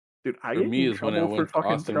 Dude, I For get me in is when I trouble for went to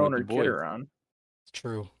fucking Austin throwing with her the kid boys. around. It's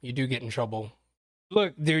true. You do get in trouble.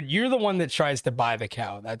 Look, dude, you're the one that tries to buy the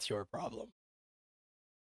cow. That's your problem.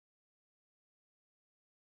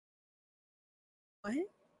 What?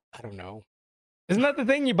 I don't know. Isn't that the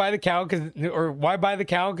thing? You buy the cow or why buy the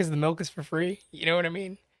cow? Because the milk is for free. You know what I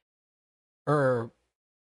mean? Or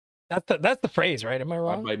that's the phrase, right? Am I I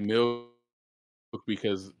wrong? buy milk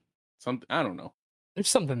because something, I don't know. There's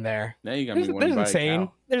something there. Now you got me There's wanting to buy a a saying.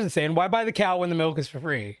 cow. There's a saying. Why buy the cow when the milk is for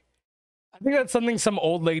free? I think that's something some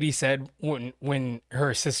old lady said when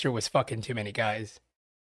her sister was fucking too many guys.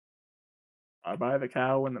 I buy the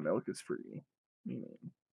cow when the milk is free. Meaning,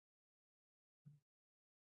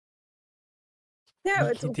 No, You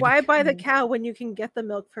it's can't do why the buy the cow. cow when you can get the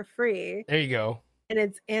milk for free, There you go. and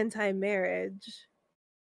it's anti-marriage.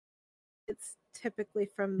 It's typically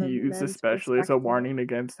from the used men's especially as a perspective. warning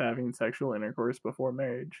against having sexual intercourse before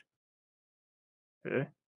marriage. Okay.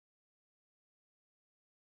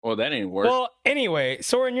 Well, that ain't worse. Well, anyway,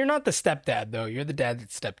 Soren, you're not the stepdad though. You're the dad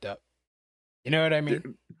that stepped up. You know what I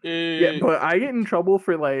mean? Yeah, but I get in trouble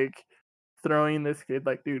for like throwing this kid.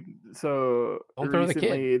 Like, dude, so Don't throw the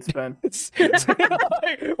recently kid. it's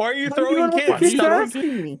been. Why are you I'm throwing doing what the kids? kid's Stop-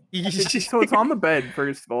 asking me. So it's on the bed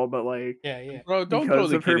first of all, but like Yeah. Bro, don't throw because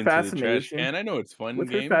the of her kid into the trash fascination can. I know it's fun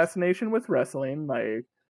with her games. fascination with wrestling, like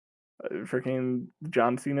freaking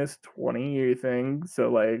John Cena's 20-year thing.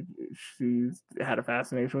 So like she's had a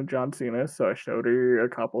fascination with John Cena. So I showed her a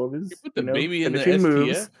couple of his You put the baby in the finishing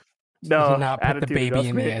moves. STF? No, Do not put the attitude baby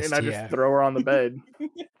in the adjustment, and I just STF. throw her on the bed.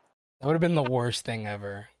 That would have been the worst thing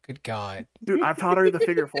ever. Good God. Dude, I've taught her the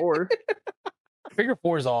figure four. Figure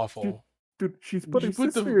four is awful. Dude, she's put her You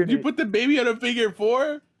put sister in you it. put the baby on a figure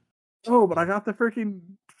four? Oh, but I got the freaking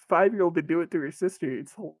 5-year-old to do it to her sister.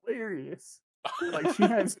 It's hilarious. Like she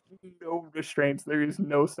has no restraints. There is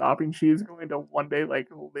no stopping. She is going to one day like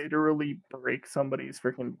literally break somebody's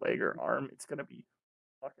freaking leg or arm. It's gonna be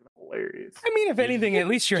fucking hilarious. I mean, if anything, at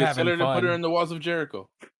least you're Just tell having her to put her fun. in the walls of Jericho.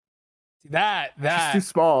 She's too That,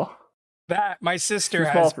 small. my Too sister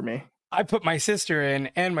small has. for me. I put my sister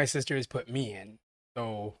in, and my sister has put me in.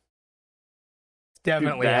 So it's Dude,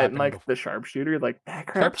 definitely that happened and like before. the sharpshooter, like that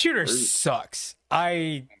crap. Sharpshooter hurts. sucks.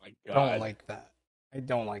 I Oh my don't god. like that. I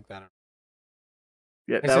don't like that.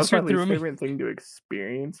 Yeah, My that was sister my least threw me- favorite thing to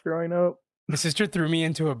experience growing up. My sister threw me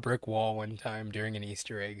into a brick wall one time during an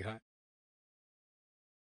Easter egg hunt.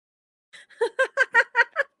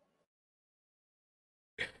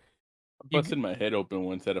 I busted my head open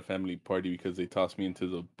once at a family party because they tossed me into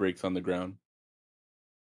the bricks on the ground.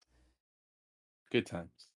 Good times.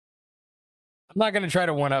 I'm not gonna try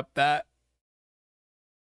to one up that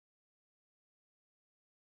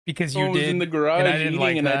because you I was did. in the and garage I didn't eating,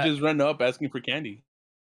 like and that. I just run up asking for candy.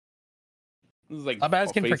 It was like Stop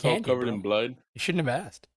asking a for face all candy, covered bro. in blood. You shouldn't have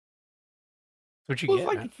asked. That's what I you was get.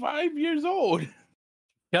 like Man. 5 years old.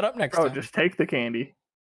 Shut up next Oh, time. just take the candy.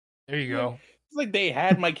 There you go. It's like they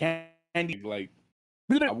had my candy. Like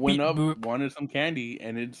I went Beep, up, boop. wanted some candy,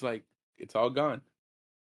 and it's like it's all gone.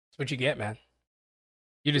 That's what you get, man.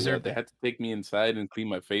 You Yeah, deserve they that. had to take me inside and clean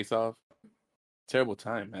my face off. Terrible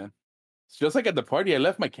time, man. It's just like at the party, I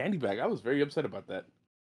left my candy bag. I was very upset about that.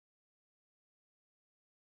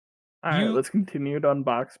 All right, You- let's continue to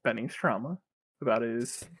unbox Benny's trauma about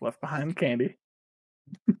his left behind candy.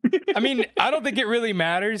 I mean, I don't think it really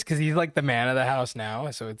matters because he's like the man of the house now.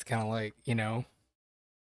 So it's kind of like, you know,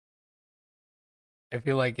 I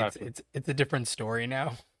feel like it's a different story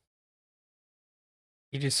now.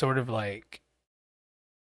 He just sort of like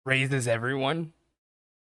raises everyone,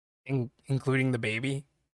 including the baby,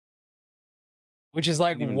 which is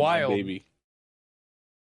like Even my wild. baby.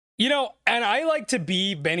 You know, and I like to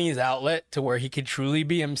be Benny's outlet to where he could truly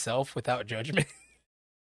be himself without judgment.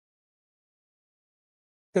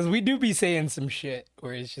 Because we do be saying some shit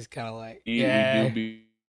where it's just kind of like, We yeah, do be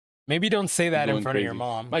maybe don't say that in going front of your crazy.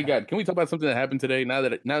 mom. My God, can we talk about something that happened today? Now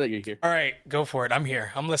that you're here, All right, go for it. I'm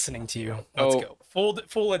here. I'm listening to you. Let's Oh. go.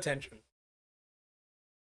 Full attention.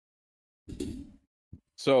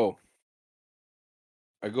 so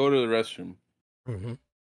I go to the restroom, Mm-hmm.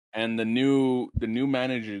 and the new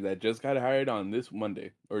manager that just got hired on this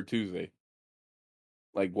Monday or Tuesday,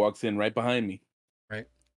 like walks in right behind me, Right.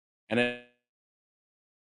 and I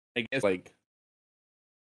guess like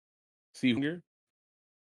see here,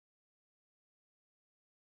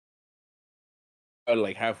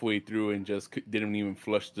 like halfway through and just didn't even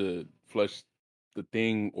flush the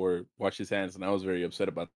thing or wash his hands, and I was very upset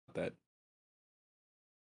about that.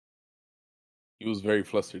 He was very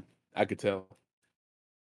flustered. I could tell.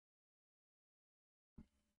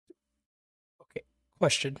 Okay.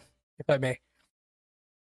 Question, if I may.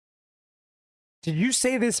 Did you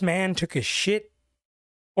say this man took a shit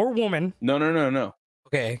or woman? No.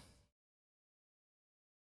 Okay.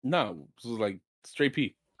 No, this was like straight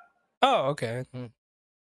pee. Oh, okay.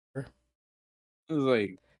 It was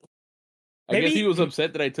like, I guess Maybe- he was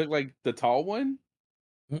upset that I took like the tall one.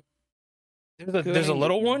 There's a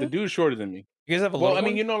little one? The dude's shorter than me. You guys have a Well, little I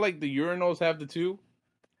mean, one? you know, like the urinals have the two.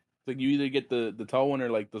 Like you either get the tall one or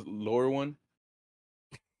like the lower one.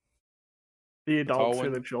 The tall adults or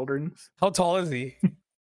one. the children's. How tall is he?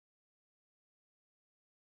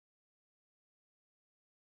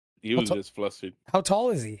 He was ta- just flustered, How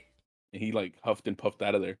tall is he? and he like huffed and puffed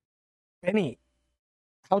out of there. Benny,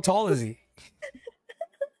 how tall is he?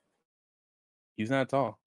 He's not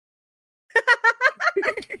tall.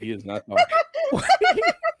 He is not tall.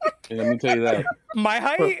 And let me tell you that. My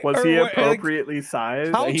height? Was or he what, like, appropriately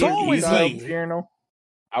sized? How Like, tall was size he? Urinal?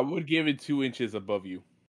 I would give it 2 inches above you.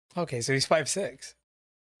 okay, so he's 5'6".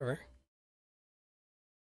 Or-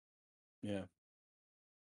 Yeah.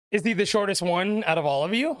 Is he the shortest one out of all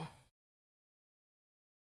of you?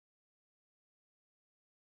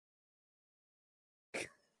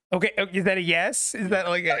 Okay, is that a yes? Is that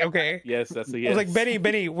like a, okay? Yes, that's a I yes. was like,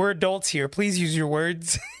 Benny, we're adults here. Please use your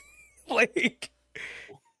words. Like,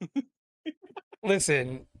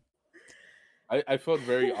 listen, I felt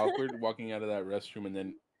very awkward walking out of that restroom and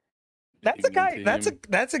then that's a digging guy. into him.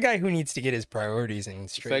 That's a guy who needs to get his priorities in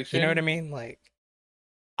straight. You know what I Section? mean? Like,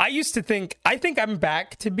 I think I'm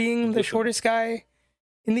back to being the Listen. shortest guy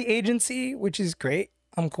in the agency, which is great.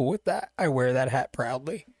 I'm cool with that. I wear that hat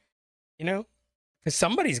proudly. You know, because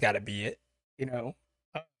somebody's got to be it. You know,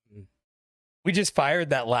 we just fired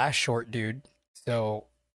that last short dude, so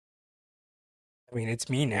I mean, it's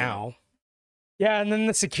me now. Yeah, and then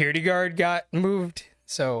the security guard got moved,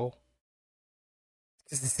 so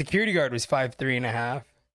because the security guard was 5'3.5",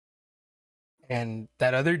 and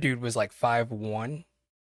that other dude was like 5'1".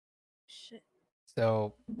 Shit.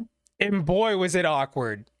 So, and boy, was it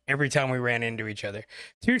awkward every time we ran into each other.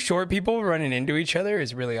 Two short people running into each other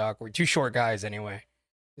is really awkward. Two short guys, anyway.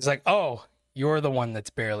 It's like, oh, you're the one that's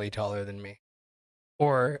barely taller than me.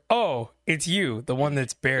 Or, oh, it's you, the one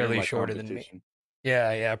that's You're barely my shorter than me. competition.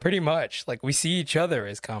 Yeah, pretty much. Like, we see each other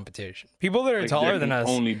as competition. People that are Like, taller there than can us.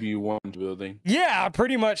 only be one building. Yeah,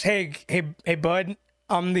 pretty much. Hey, bud,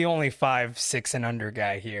 I'm the only 5'6" and under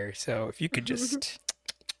guy here. So if you could just,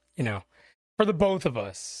 you know, for the both of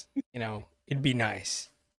us, you know, it'd be nice.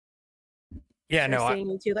 Yeah, no, Seeing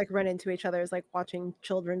you two like run into each other is like watching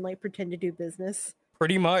children like pretend to do business.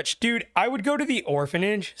 pretty much. Dude, I would go to the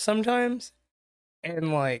orphanage sometimes,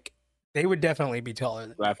 and like, they would definitely be taller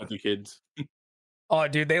than Laugh at the kids. Oh,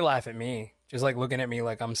 dude, they laugh at me. Just like looking at me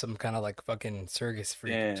like I'm some kind of like fucking circus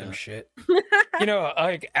freak or some Yeah. shit. You know,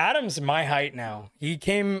 like Adam's my height now. He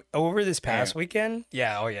came over this past weekend.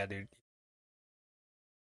 Yeah, oh yeah, dude.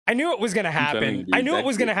 I knew it was gonna I'm telling happen. you, dude, I knew it that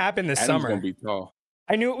was gonna kid- happen this Adam's summer. gonna be tall.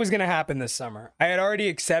 I knew it was going to happen this summer. I had already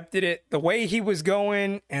accepted it. The way he was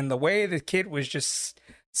going and the way the kid was just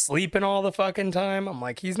sleeping all the fucking time. I'm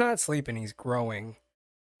like, he's not sleeping, he's growing.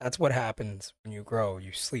 That's what happens when you grow.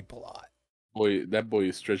 You sleep a lot. Boy, that boy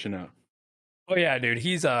is stretching out. Oh yeah, dude.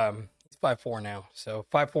 He's 5'4" now. So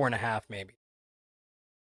 5'4.5" maybe.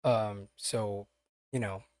 So, you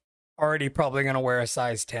know, already probably gonna wear a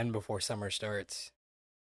size 10 before summer starts.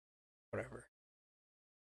 Whatever.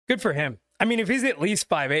 Good for him. I mean, if he's at least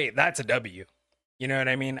 5'8", that's a W. You know what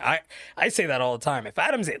I mean? I say that all the time. If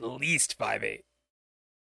Adam's at least 5'8",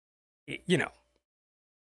 you know,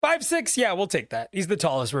 5'6", yeah, we'll take that. He's the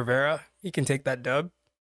tallest Rivera. He can take that dub.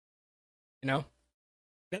 You know?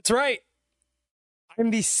 That's right. I'm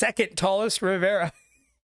the second tallest Rivera.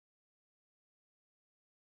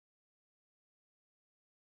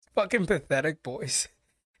 Fucking pathetic, boys.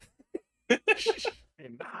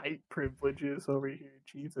 And height privileges over here.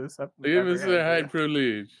 Jesus. I've Look at never Mr. had High that.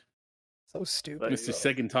 Privilege. So stupid. Mr.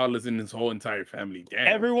 Second tallest in his whole entire family. Damn.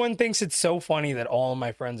 Everyone thinks it's so funny that all of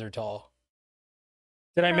my friends are tall.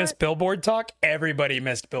 Did I miss Billboard Talk? Everybody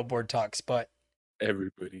missed Billboard Talks, but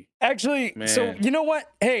Everybody. actually, so Man. you know what?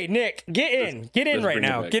 Hey, Nick, get in let's right bring it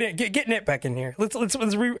now. back. Get Nick back in here. Let's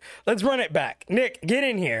run it back. Nick, get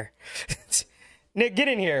in here. Nick, get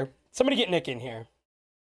in here. Somebody get Nick in here.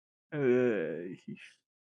 He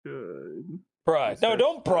should. Bruh, no, Yes,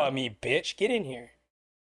 don't sir. bruh me, bitch. Get in here.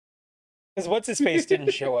 Because what's his face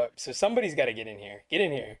didn't show up, so somebody's got to get in here. Get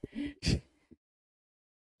in here. Did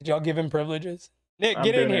y'all give him privileges? Nick, I'm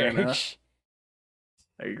get in doing here. it now.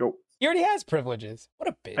 There you go. He already has privileges. What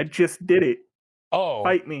a bitch. I just did it. Oh,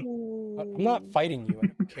 Fight me. I'm not fighting you. I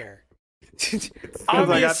don't care. Because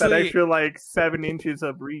I got that Obviously- extra like 7 inches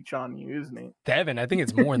of reach on you, isn't it? Devin, I think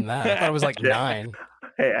it's more than that. I thought it was like Yeah. 9.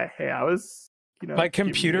 Hey, I was, My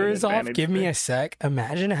computer is off. Give me a sec.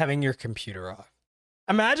 Imagine having your computer off.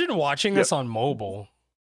 Imagine watching this on mobile.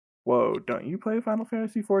 Whoa, don't you play Final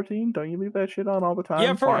Fantasy 14? Don't you leave that shit on all the time?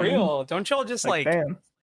 Yeah, for Farming? real. Don't y'all just like damn.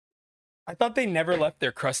 I thought they never left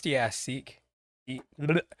their crusty ass seek.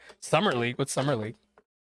 Summer League. What's Summer League?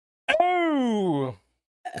 Oh!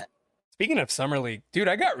 Speaking of Summer League, dude,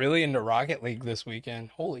 I got really into Rocket League this weekend.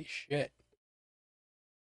 Holy shit.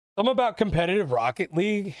 Something about competitive Rocket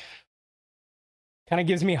League kind of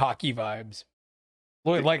gives me hockey vibes.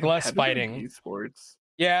 Like less fighting. Esports.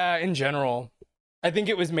 Yeah, in general. I think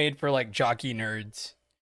it was made for like jockey nerds.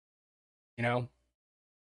 You know?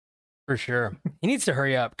 For sure. He needs to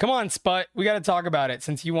hurry up. Come on, Sput. We got to talk about it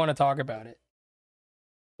since you want to talk about it.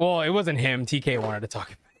 Well, it wasn't him. TK wanted to talk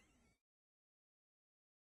about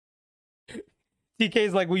it.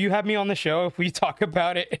 TK's like, will you have me on the show if we talk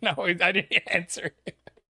about it? And I didn't answer.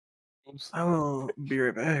 I will be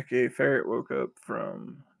right back. A ferret woke up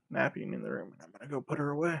from napping in the room, and I'm gonna go put her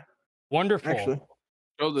away. Wonderful. Actually,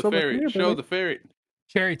 Show the So much ferret. here, Show baby. the ferret.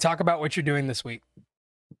 Sherry, talk about what you're doing this week.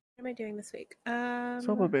 What am I doing this week?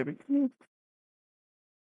 solo baby,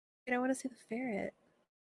 I want to see the ferret.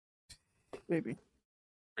 baby.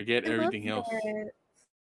 Forget I love everything else. ferrets.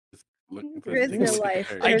 Just looking for There is the no ferret.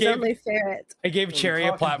 life. I There's gave- only ferrets. I gave Are we Cherry a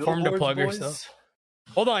talking platform to billboards, plug boys? herself.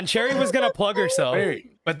 Hold on, Cherry was going to plug herself,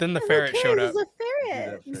 but then the Oh, ferret look, showed there's up. a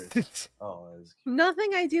ferret. Do that first. Oh, that was cute.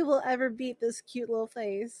 Nothing I do will ever beat this cute little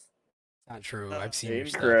face. Not true. I've seen your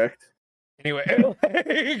stuff. Incorrect.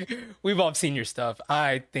 Anyway, we've all seen your stuff.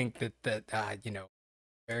 I think that you know,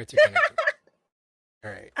 ferrets are gonna.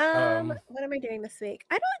 All right. What am I doing this week?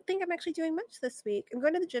 I don't think I'm actually doing much this week. I'm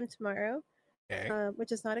going to the gym tomorrow, Okay.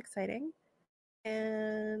 which is not exciting.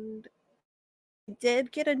 And I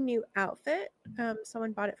did get a new outfit.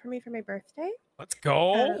 Someone bought it for me for my birthday. Let's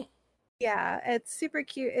go. Yeah, it's super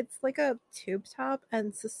cute. It's like a tube top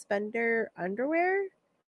and suspender underwear.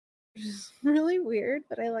 Which is really weird,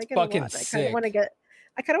 but I like it Fucking a lot. sick.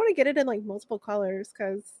 I kind of want to get it in like multiple colors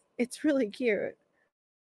because it's really cute.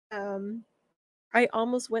 I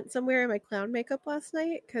almost went somewhere in my clown makeup last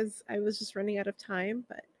night because I was just running out of time,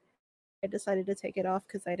 but I decided to take it off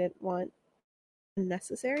because I didn't want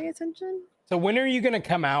unnecessary attention. So when are you gonna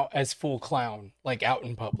come out as full clown, like out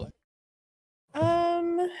in public?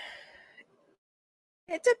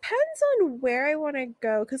 It depends on where I want to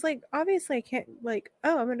go because, like, obviously I can't like,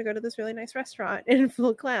 oh, I'm gonna go to this really nice restaurant in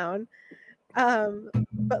full clown.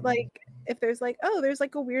 But like, if there's like, oh, there's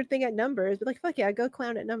like a weird thing at Numbers, but like, fuck yeah, go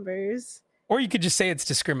clown at Numbers. Or you could just say it's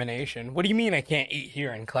discrimination. What do you mean I can't eat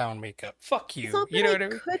here in clown makeup? Fuck you. It's not that You know I what I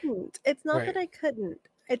mean? couldn't. It's not that I couldn't.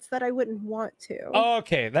 It's that I wouldn't want to. Oh,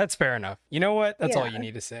 okay, that's fair enough. You know what? That's all you Yeah.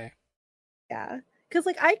 need to say. Yeah. Because,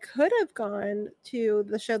 like, I could have gone to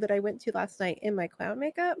the show that I went to last night in my clown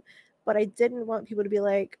makeup, but I didn't want people to be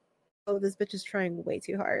like, oh, this bitch is trying way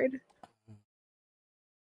too hard.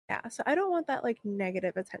 Yeah, so I don't want that like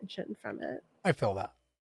negative attention from it. I feel that.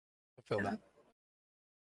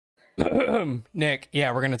 Yeah. Nick,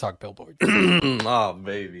 yeah, we're gonna talk billboards. Oh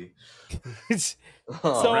baby.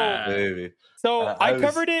 Oh So- baby. So I was-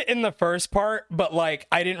 covered it in the first part, but like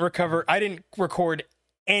I didn't record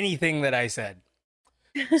anything that I said.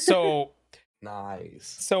 So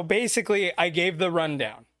Nice. so basically I gave the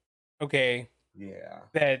rundown. Okay. Yeah.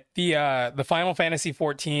 That the Final Fantasy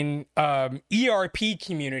 14 ERP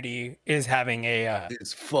community is having a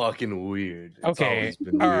It's fucking weird. It's okay. always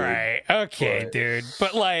been All weird. right. Okay, but- dude.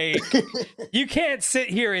 But like you can't sit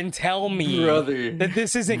here and tell me Brother. that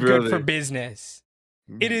this isn't good for Brother. business.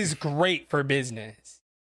 It is great for business.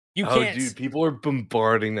 You Oh, can't dude, people are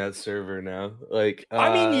bombarding that server now. Like,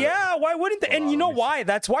 I mean, yeah, why wouldn't they? hold And on, you know let me see- why?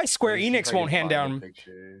 That's why Square let me see if Enix I won't can hand find a down.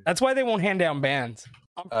 picture. That's why they won't hand down bans.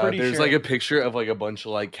 I'm pretty There's sure. like a picture of like a bunch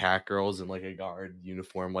of like cat girls in like a guard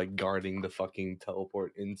uniform, like guarding the fucking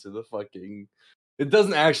teleport into the fucking. It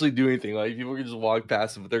doesn't actually do anything. Like people can just walk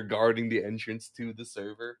past it, but they're guarding the entrance to the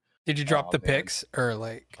server. Did you drop Oh, the man. pics or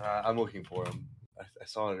like I'm looking for them. I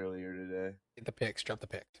saw it earlier today. get the pics? Drop the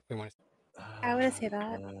pics. We want I wanna see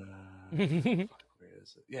that. to. Fuck, where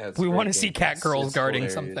is it? Yeah, it's We a great want to see game. cat girls It's guarding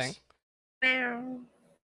hilarious. something. Meow.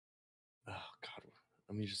 Oh god,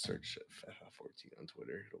 let me just search FF14 on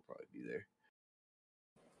Twitter. It'll probably be there.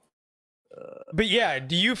 But yeah,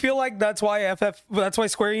 do you feel like that's why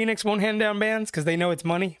Square Enix won't hand down bans because they know it's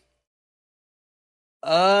money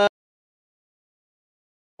Uh,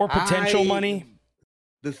 or potential money?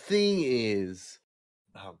 The thing is,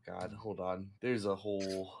 oh god, hold on. There's a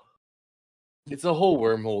whole. It's a whole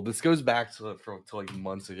wormhole. This goes back to like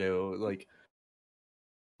months ago. Like,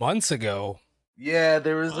 Months ago. yeah,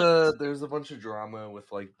 there's a bunch of drama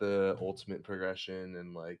with like the ultimate progression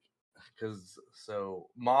and like because so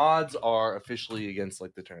mods are officially against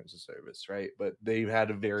like the terms of service, right? But they've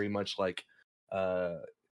had a very much like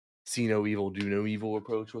see no evil, do no evil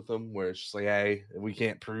approach with them, where it's just like, hey, if we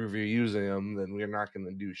can't prove you're using them, then we're not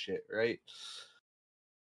gonna do shit, right?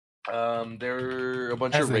 There were a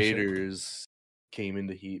bunch As of they should. raiders came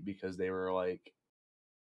into heat because they were like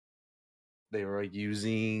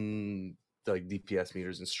using like DPS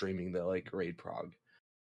meters and streaming the like raid prog.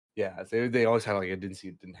 Yeah, they always had like a didn't see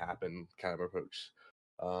it didn't happen kind of approach.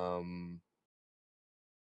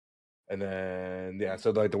 And then yeah,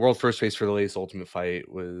 so like the world first phase for the latest ultimate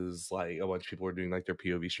fight was like a bunch of people were doing like their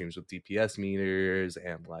POV streams with DPS meters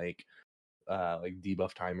and like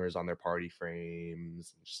debuff timers on their party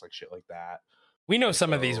frames and just like shit like that. We know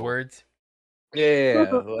some of these So- words. Yeah,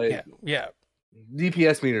 like Yeah.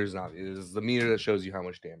 DPS meter is not. It is the meter that shows you how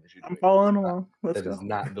much damage you're doing. I'm following along. Let's That is go.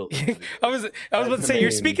 not built. I was about to That's say you're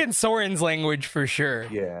amazing. speaking Soren's language for sure.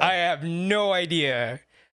 Yeah. I have no idea.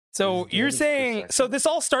 So It's you're damage per saying second. so this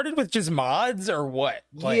all started with just mods or what?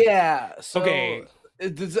 Yeah. So, okay.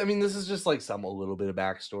 I mean, this is just like a little bit of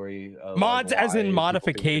backstory. Of, Mods like, as why in people think-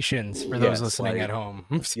 modifications for those Yes, listening like- at home.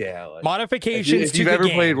 Yeah. Like, Modifications if to you've the ever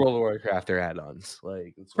game. played World of Warcraft, they're add-ons.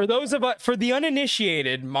 Like it's For those of us, for the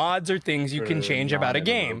uninitiated, mods are things you can for change about a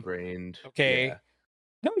game. non-brained. Okay. Yeah.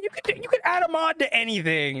 No, you could add a mod to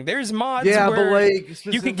anything. There's mods Yeah, where but like you could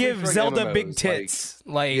specifically give for, like, Zelda MMOs, big like- tits.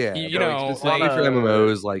 Like, yeah, you but, know, like, specifically like, for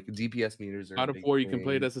MMOs, like DPS meters are. Out a of big 4, you can thing.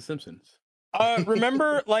 play it as The Simpsons.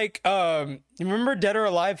 remember like you remember Dead or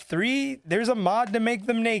Alive 3? There's a mod to make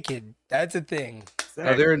them naked. That's a thing.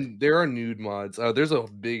 There are nude mods. There's a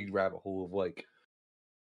big rabbit hole of like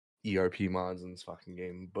ERP mods in this fucking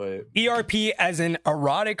game, but ERP as in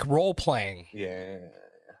erotic role playing. yeah,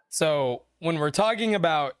 So when we're talking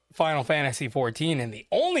about Final Fantasy 14, and the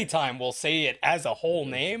only time we'll say it as a whole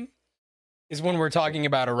name is when we're talking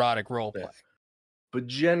about erotic role play. Yeah. But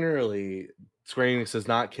generally, Square Enix does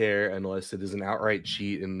not care unless it is an outright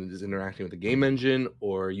cheat and is interacting with the game engine,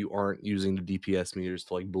 or you aren't using the DPS meters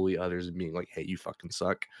to like bully others and being like, "Hey, you fucking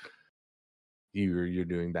suck. You're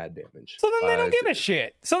doing bad damage." So then they don't give a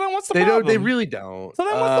shit. So then what's the They problem? don't. They really don't. So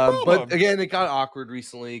then what's the problem? But again, it got awkward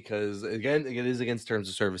recently because again, it is against terms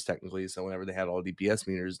of service technically. So whenever they had all DPS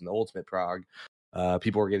meters in the ultimate prog,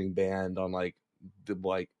 people were getting banned on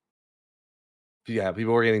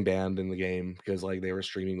people were getting banned in the game because like they were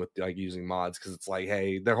streaming with like using mods because it's like,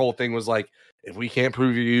 hey, their whole thing was like, if we can't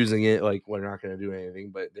prove you're using it, like we're not going to do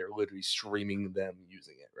anything. But they're literally streaming them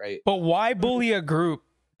using it, right? But why bully a group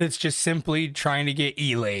that's just simply trying to get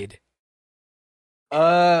E-laid?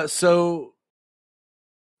 So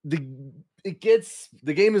the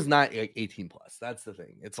the game is not like 18 plus. That's the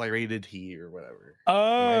thing. It's like rated T or whatever.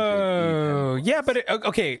 Oh, yeah, but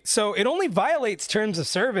okay, so it only violates terms of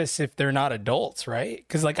service if they're not adults, right?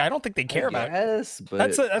 Because like I don't think they care about it. Yes, but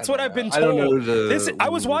That's what I've been told. I don't know I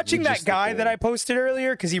was watching that guy that I logistical- posted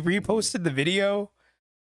earlier because he reposted the video.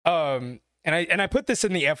 And I put this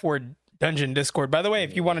in the F Word Dungeon Discord. By the way,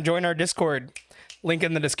 if you want to join our Discord, link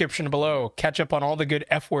in the description below. Catch up on all the good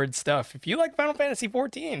F Word stuff. If you like Final Fantasy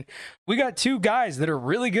 14, we got 2 guys that are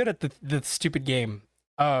really good at the stupid game.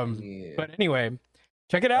 But anyway,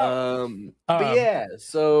 check it out. But yeah,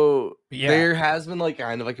 so yeah. there has been like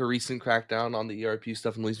kind of like a recent crackdown on the ERP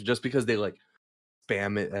stuff, at least just because they like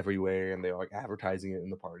spam it everywhere and they're like advertising it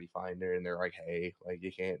in the party finder, and they're like, hey, like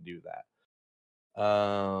you can't do that.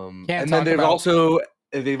 And then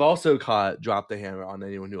they've also dropped the hammer on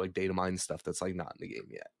anyone who like data mines stuff that's like not in the game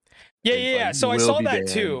yet. Yeah. So I saw that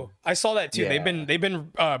too. Yeah. They've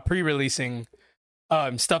been pre-releasing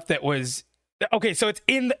stuff that was okay. So it's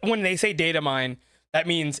when they say data mine, that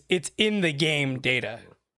means it's in the game data.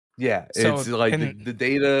 Yeah, So- it's like and- the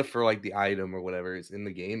data for like the item or whatever is in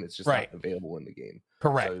the game. It's just Right. not available in the game.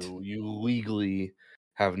 Correct. So you legally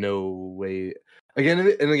have no way.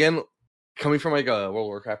 Again, coming from like a World of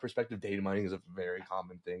Warcraft perspective, data mining is a very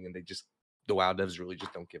common thing, and the WoW devs really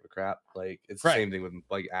just don't give a crap. Like it's the Right. same thing with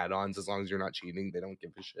like add-ons. As long as you're not cheating, they don't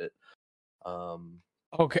give a shit.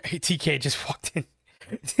 Okay, TK just walked in.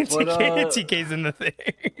 But, TK's in the thing.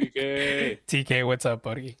 TK. TK, what's up,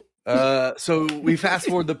 buddy? So we fast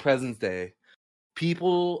forward to present day.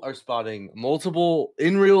 People are spotting multiple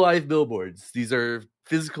in real life billboards. These are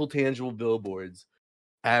physical, tangible billboards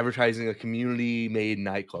advertising a community made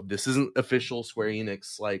nightclub. This isn't official Square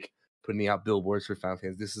Enix like putting out billboards for Final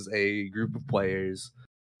Fantasy. This is a group of players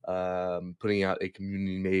putting out a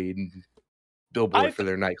community made billboard for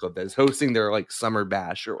their nightclub that is hosting their like summer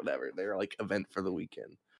bash or whatever, their like event for the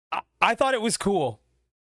weekend. I thought it was cool.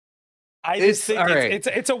 I It's just think alright.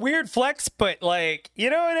 it's a weird flex, but like,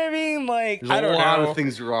 you know what I mean? Like, There's I don't a lot know. of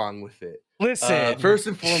things wrong with it. Listen, First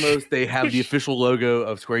and foremost, they have the official logo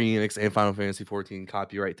of Square Enix and Final Fantasy 14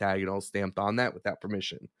 copyright tag and all stamped on that without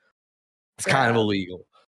permission. It's kind of illegal.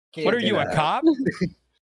 what are you, a cop?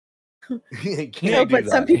 No, but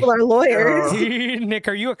some people are lawyers. Nick,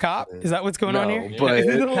 are you a cop? Is that what's going on here? But it's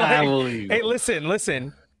Like, kind of illegal. hey,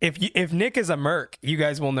 listen. If Nick is a merc, you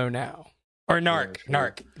guys will know now. Or narc, true.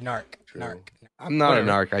 narc. I'm not a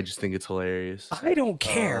Whatever. narc. I just think it's hilarious. I don't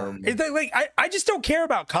care. It's like I just don't care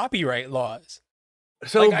about copyright laws.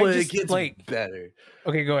 So, like, I but just, it gets like- better.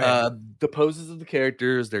 Okay, go ahead. The poses of the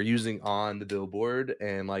characters they're using on the billboard,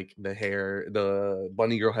 and like the hair, the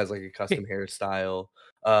bunny girl has like a custom hairstyle.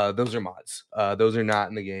 Those are mods. Those are not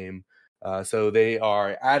in the game. So they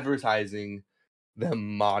are advertising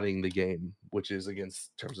them modding the game, which is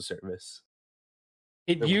against terms of service.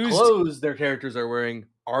 It The used clothes their characters are wearing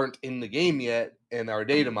aren't in the game yet and are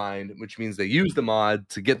data mined, which means they use the mod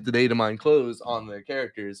to get the data mined clothes on their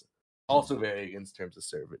characters. Also very against terms of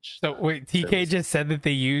service. so wait, TK just said that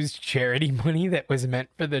they used charity money that was meant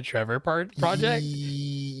for the Trevor project.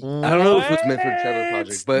 I don't know if it was meant for the Trevor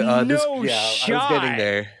project, but No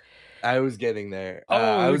I was getting there. Oh,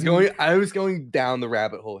 I was going down the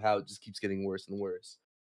rabbit hole. How it just keeps getting worse and worse.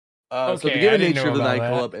 So Okay, the I given didn't nature know of the about that.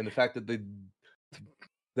 nightclub and the fact that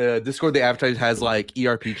the Discord they advertise has like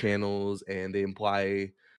ERP channels and they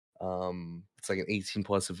imply it's like an 18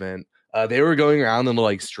 plus event. They were going around and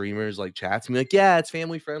like streamers like chats and be like, yeah, it's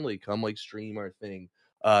family friendly. Come like stream our thing.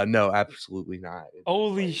 No, absolutely not. It's,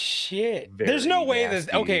 Holy like, shit! There's no very way this.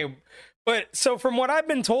 nasty. Okay, but so from what I've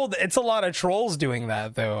been told, it's a lot of trolls doing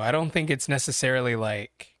that though. I don't think it's necessarily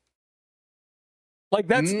like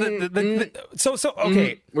that's the so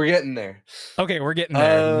okay. We're getting there. Okay, we're getting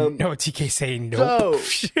there. Um, No, TK saying nope.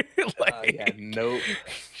 Yeah, nope.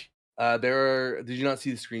 Did you not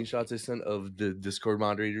see the screenshots I sent of the Discord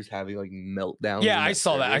moderators having like meltdowns? Yeah, in I that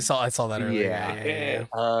saw that. server? I saw that earlier. Yeah.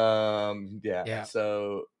 Yeah.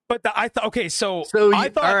 So But I thought okay, so So I you-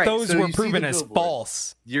 thought alright, those so were you see proven the as billboard.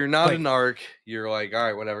 false. you're not Like- an arc. You're like, all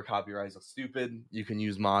right, whatever. Copyrights are stupid. You can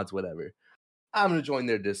use mods, whatever. I'm gonna join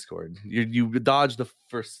their Discord. You dodge the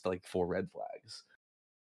first like 4 red flags.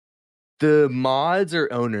 The mods or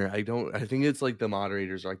owner, I think it's like the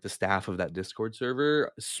moderators or like the staff of that Discord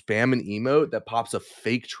server spam an emote that pops a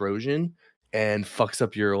fake Trojan and fucks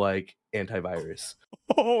up your like antivirus.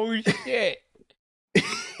 Oh shit.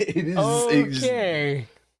 It is Okay.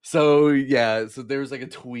 so yeah, so there was like a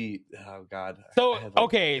tweet. Oh god. So, I have, like,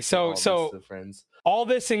 okay, I sent all so- this to friends. All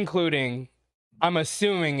this including, I'm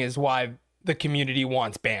assuming, is why the community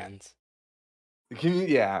wants bans.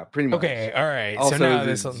 Yeah, pretty much. Okay, all right. Also, so now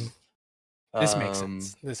this this makes um,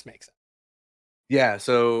 sense. This makes sense. Yeah,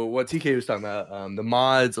 so what TK was talking about, the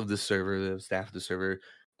mods of the server, the staff of the server,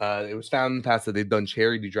 it was found in the past that they've done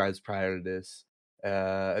charity drives prior to this.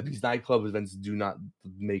 These nightclub events do not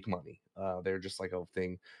make money. They're just like a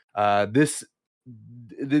thing. This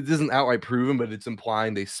isn't outright proven, but it's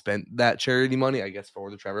implying they spent that charity money, I guess,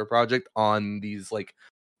 for the Trevor Project on these like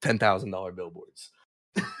 $10,000 billboards.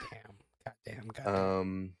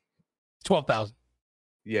 Goddamn. 12,000.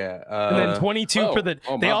 Yeah, and then 22 for the.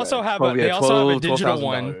 They also have a digital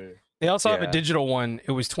one. They also have a digital one.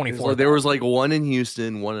 It was 24. There was like one in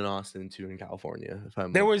Houston, one in Austin, 2 in California.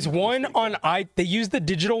 There was one on They used the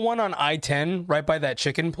digital one on I-10 right by that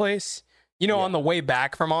chicken place. You know, on the way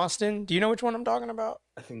back from Austin. Do you know which one I'm talking about?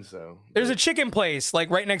 I think so. There's a chicken place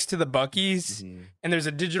like right next to the Buc-ee's, and there's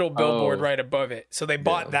a digital billboard right above it. So they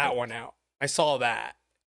bought that one out. I saw that.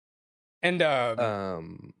 And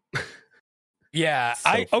yeah,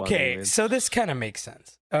 funny, so this kind of makes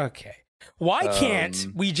sense. Okay. Why can't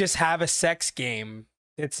we just have a sex game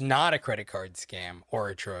that's not a credit card scam or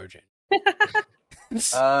a Trojan? The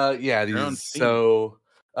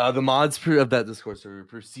mods of that Discord server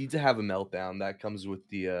proceed to have a meltdown. That comes with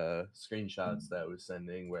the screenshots that I was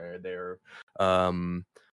sending where they're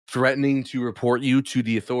threatening to report you to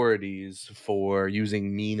the authorities for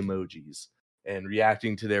using mean emojis and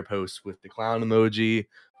reacting to their posts with the clown emoji,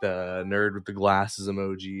 the nerd with the glasses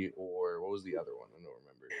emoji, or what was the other one? I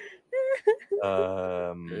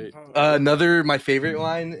don't remember. My favorite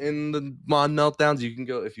line in the mod meltdowns, you can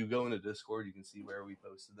go, if you go into Discord, you can see where we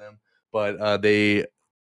posted them, but they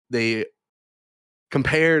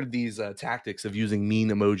compared these tactics of using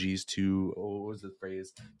mean emojis to, what was the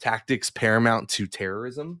phrase? Tactics paramount to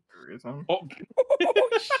terrorism. Oh.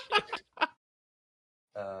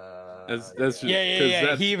 That's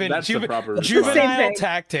juvenile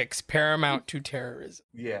tactics paramount to terrorism.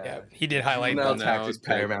 Yeah, he did highlight juvenile tactics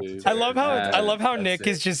paramount to terrorism. I love how Nick it.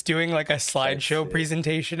 is just doing like a slideshow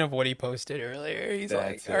presentation of what he posted earlier. He's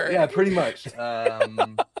That's like, all right. Yeah, pretty much. Now I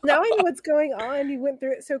know what's going on. You went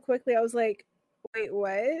through it so quickly. I was like, wait,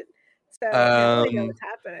 what? So I know what's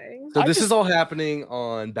happening. So this is all happening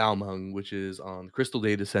on Balmung, which is on Crystal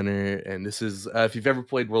Data Center, and this is if you've ever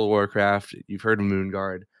played World of Warcraft, you've heard of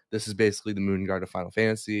Moonguard. This is basically the Moonguard of Final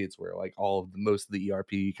Fantasy. It's where like most of the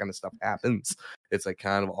ERP kind of stuff happens. It's like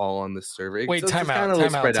kind of all on this server. Wait, time out.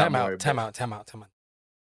 Sorry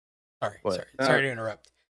to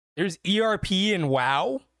interrupt. There's ERP in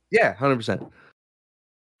WoW? Yeah, 100%.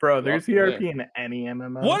 Bro, there's ERP in any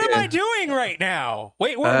MMO. What am I doing right now?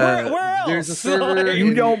 Wait, where else? There's a server.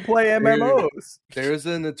 You don't play MMOs. There's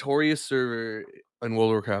a notorious server in World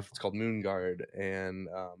of Warcraft. It's called Moonguard, and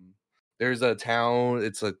there's a town.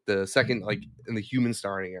 It's like the second, like in the human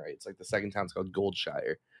starting area. It's like the second town. It's called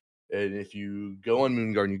Goldshire. And if you go on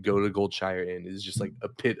Moonguard and you go to Goldshire Inn, it's just like a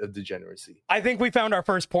pit of degeneracy. I think we found our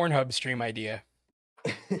first Pornhub stream idea.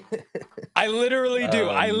 I literally do.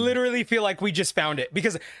 I literally feel like we just found it.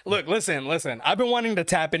 Because look, listen. I've been wanting to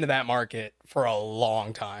tap into that market for a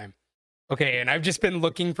long time. Okay, and I've just been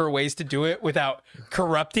looking for ways to do it without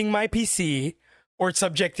corrupting my PC or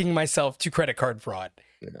subjecting myself to credit card fraud.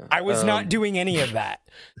 Yeah. I was not doing any of that.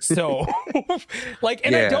 So, like,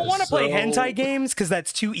 and I don't want to play hentai games because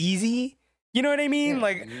that's too easy. You know what I mean? Yeah,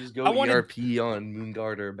 like, you just go ERP on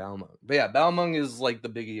Moonguard or Balmung. But yeah, Balmung is like the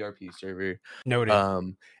big ERP server.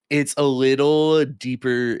 Noted. It's a little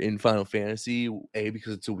deeper in Final Fantasy,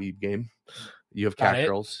 because it's a weeb game. You have cat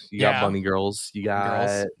girls, you got bunny girls, you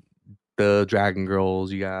got the dragon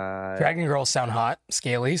girls, you got dragon girls sound hot.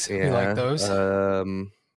 Scalies, we like those.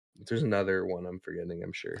 There's another one I'm forgetting,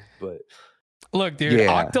 I'm sure. But look, dude,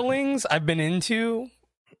 Octolings I've been into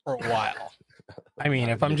for a while. I mean,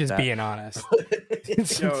 if I'm just being honest.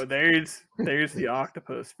 Yo, there's the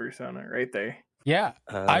octopus persona right there. Yeah.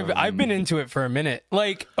 I've been into it for a minute.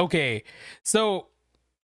 Like, okay, so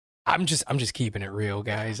I'm just keeping it real,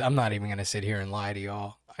 guys. I'm not even gonna sit here and lie to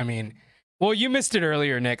y'all. I mean, well, you missed it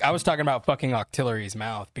earlier, Nick. I was talking about fucking Octillery's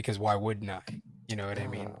mouth because why wouldn't I? You know what I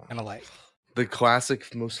mean? Kind of like the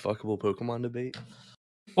classic most fuckable Pokemon debate.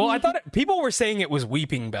 Well, I thought people were saying it was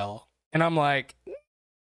Weeping Bell, and I'm like,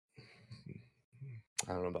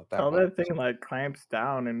 I don't know about that. Oh, that thing like clamps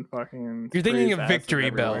down and fucking. You're thinking of Victory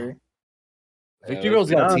Bell. Victory Bell's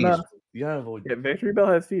got teeth. You gotta avoid. Yeah, Victory Bell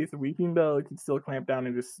has teeth. Weeping Bell can still clamp down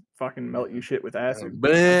and just fucking melt you shit with acid.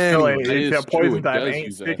 But it's a poison type. I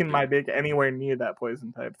ain't sticking my dick anywhere near that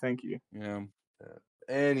poison type. Thank you. Yeah.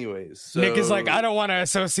 Anyways, so... Nick is like, I don't want to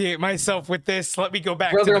associate myself with this. Let me go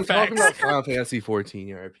back to the I'm facts. talking about Final Fantasy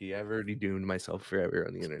 14 ERP. I've already doomed myself forever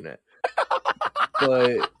on the internet.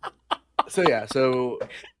 But so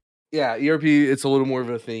Yeah, ERP, it's a little more of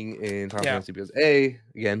a thing in Final Yeah. Fantasy because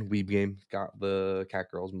again, Weeb game, got the cat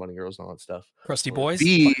girls and bunny girls and all that stuff. Crusty boys.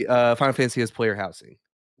 B, Final Fantasy has player housing.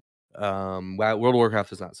 World of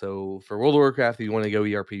Warcraft does not. So for World of Warcraft, if you want to go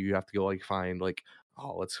ERP, you have to go like find like,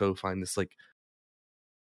 oh, let's go find this like.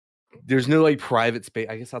 There's no like private space.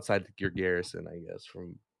 I guess outside your garrison, I guess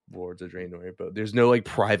from Lords of Draenor, but there's no like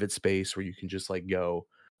private space where you can just like go.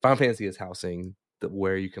 Final Fantasy has housing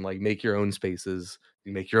where you can like make your own spaces,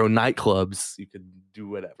 you make your own nightclubs, you could do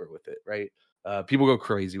whatever with it, right? People go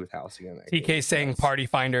crazy with housing on that. TK saying Party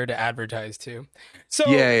Finder to advertise too. So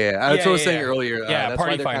yeah. That's what I was saying earlier. Yeah, that's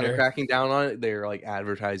Party why they're kind Finder. of cracking down on it. They're like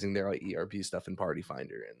advertising their like ERP stuff in Party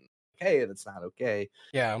Finder, and hey, that's not okay.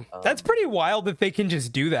 Yeah, that's pretty wild that they can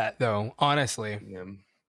just do that, though. Honestly, Yeah.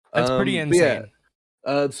 that's pretty insane.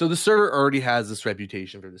 So the server already has this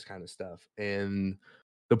reputation for this kind of stuff, and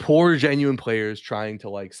the poor genuine players trying to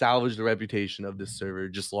like salvage the reputation of this server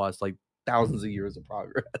just lost like thousands of years of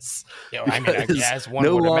progress. Yeah, I mean, as one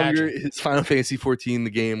no would longer imagine. is Final Fantasy 14 the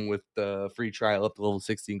game with the free trial up to level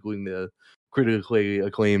 60, including the critically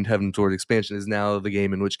acclaimed Heaven Sword expansion, is now the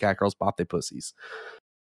game in which cat girls pop their pussies.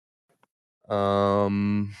 I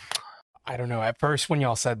don't know. At first, when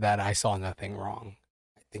y'all said that, I saw nothing wrong.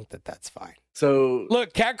 I think that's fine. So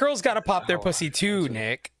look, cat girls got to pop their pussy too,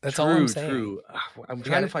 Nick. That's all I'm saying. True. I'm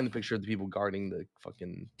trying to find the picture of the people guarding the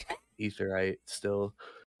fucking Aetherite still.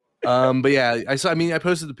 But yeah, I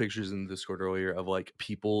posted the pictures in the Discord earlier of like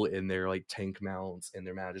people in their like tank mounts and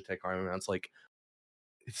their Magitech armor mounts, like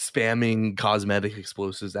spamming cosmetic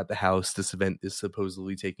explosives at the house this event is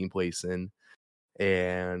supposedly taking place in,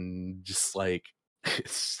 and just like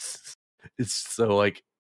it's so like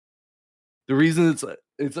the reason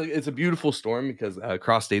it's a beautiful storm because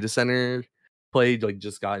cross data center play like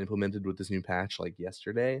just got implemented with this new patch like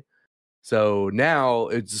yesterday. So now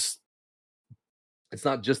it's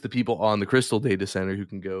not just the people on the Crystal data center who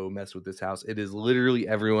can go mess with this house. It is literally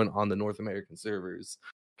everyone on the North American servers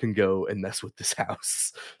can go and mess with this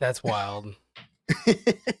house. That's wild.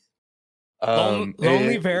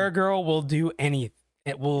 Lonely Vera Girl will do anything.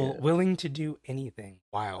 It will willing to do anything.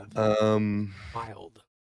 Wild. Wild.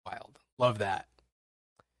 Love that.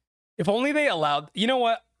 If only they allowed. You know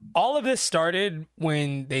what? All of this started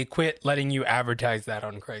when they quit letting you advertise that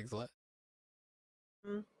on Craigslist.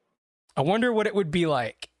 I wonder what it would be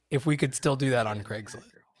like if we could still do that on Craigslist.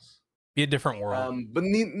 Be a different world. But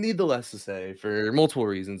needless to say, for multiple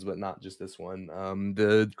reasons, but not just this one,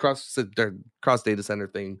 the cross data center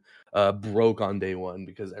thing broke on day one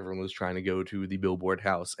because everyone was trying to go to the billboard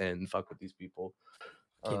house and fuck with these people.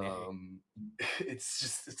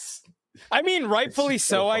 It's I mean, rightfully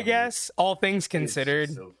so, I guess. All things considered,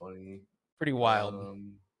 it's so funny, pretty wild.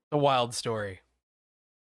 A wild story.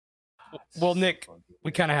 Well, Nick,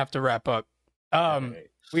 we kind of have to wrap up.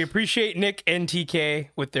 We appreciate Nick and TK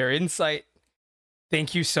with their insight.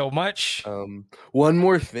 Thank you so much. One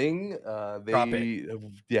more thing. Drop it.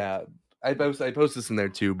 Yeah, I post this in there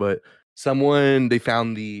too, but they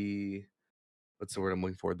found the, what's the word I'm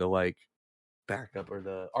looking for? The like backup or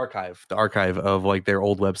the archive of like their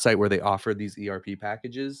old website where they offer these ERP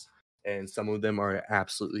packages, and some of them are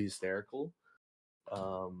absolutely hysterical.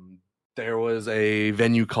 There was a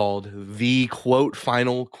venue called the quote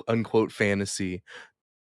final unquote fantasy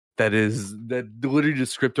that literally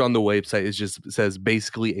just script on the website is just says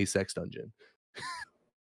basically a sex dungeon.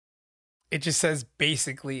 It just says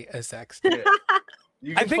basically a sex dungeon.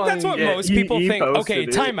 I think that's what most people think. Okay,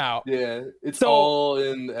 time out. Yeah, it's all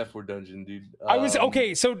in the F word dungeon,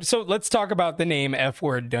 dude. So let's talk about the name F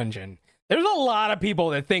word dungeon. There's a lot of people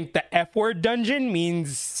that think the F word dungeon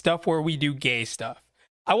means stuff where we do gay stuff.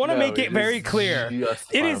 I want to make it very clear.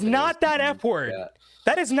 It is not that F word. Yeah.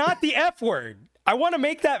 That is not the F word. I want to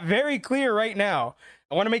make that very clear right now.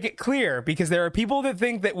 I want to make it clear because there are people that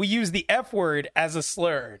think that we use the F word as a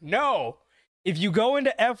slur. No. If you go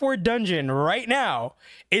into F word dungeon right now,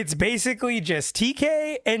 it's basically just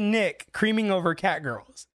TK and Nick creaming over cat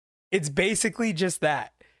girls. It's basically just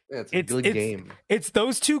that. Yeah, it's a good game. It's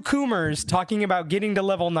those two coomers talking about getting to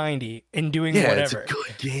level 90 and doing whatever. It's a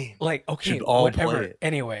good game. Like, okay, should all whatever. play it.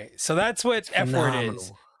 Anyway, so that's what F word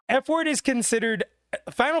is. F word is considered.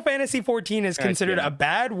 Final Fantasy 14 is considered a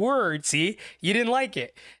bad word. See, you didn't like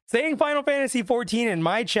it. Saying Final Fantasy 14 in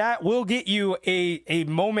my chat will get you a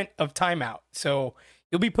moment of timeout. So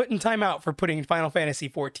you'll be put in timeout for putting Final Fantasy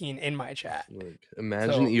 14 in my chat. Look,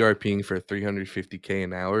 imagine ERPing for $350K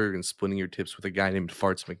an hour and splitting your tips with a guy named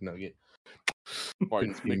Farts McNugget.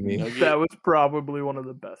 Farts McNugget. That was probably one of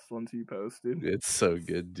the best ones you posted. It's so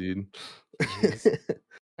good, dude.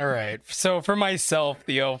 All right. So for myself,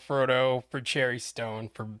 the El Frodo, for Cherry Stone,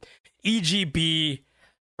 for EGB,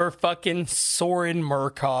 for fucking Soren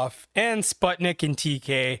Murkoff and Sputnik and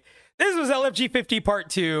TK. This was LFG 50 Part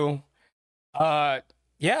 2.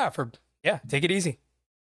 Take it easy.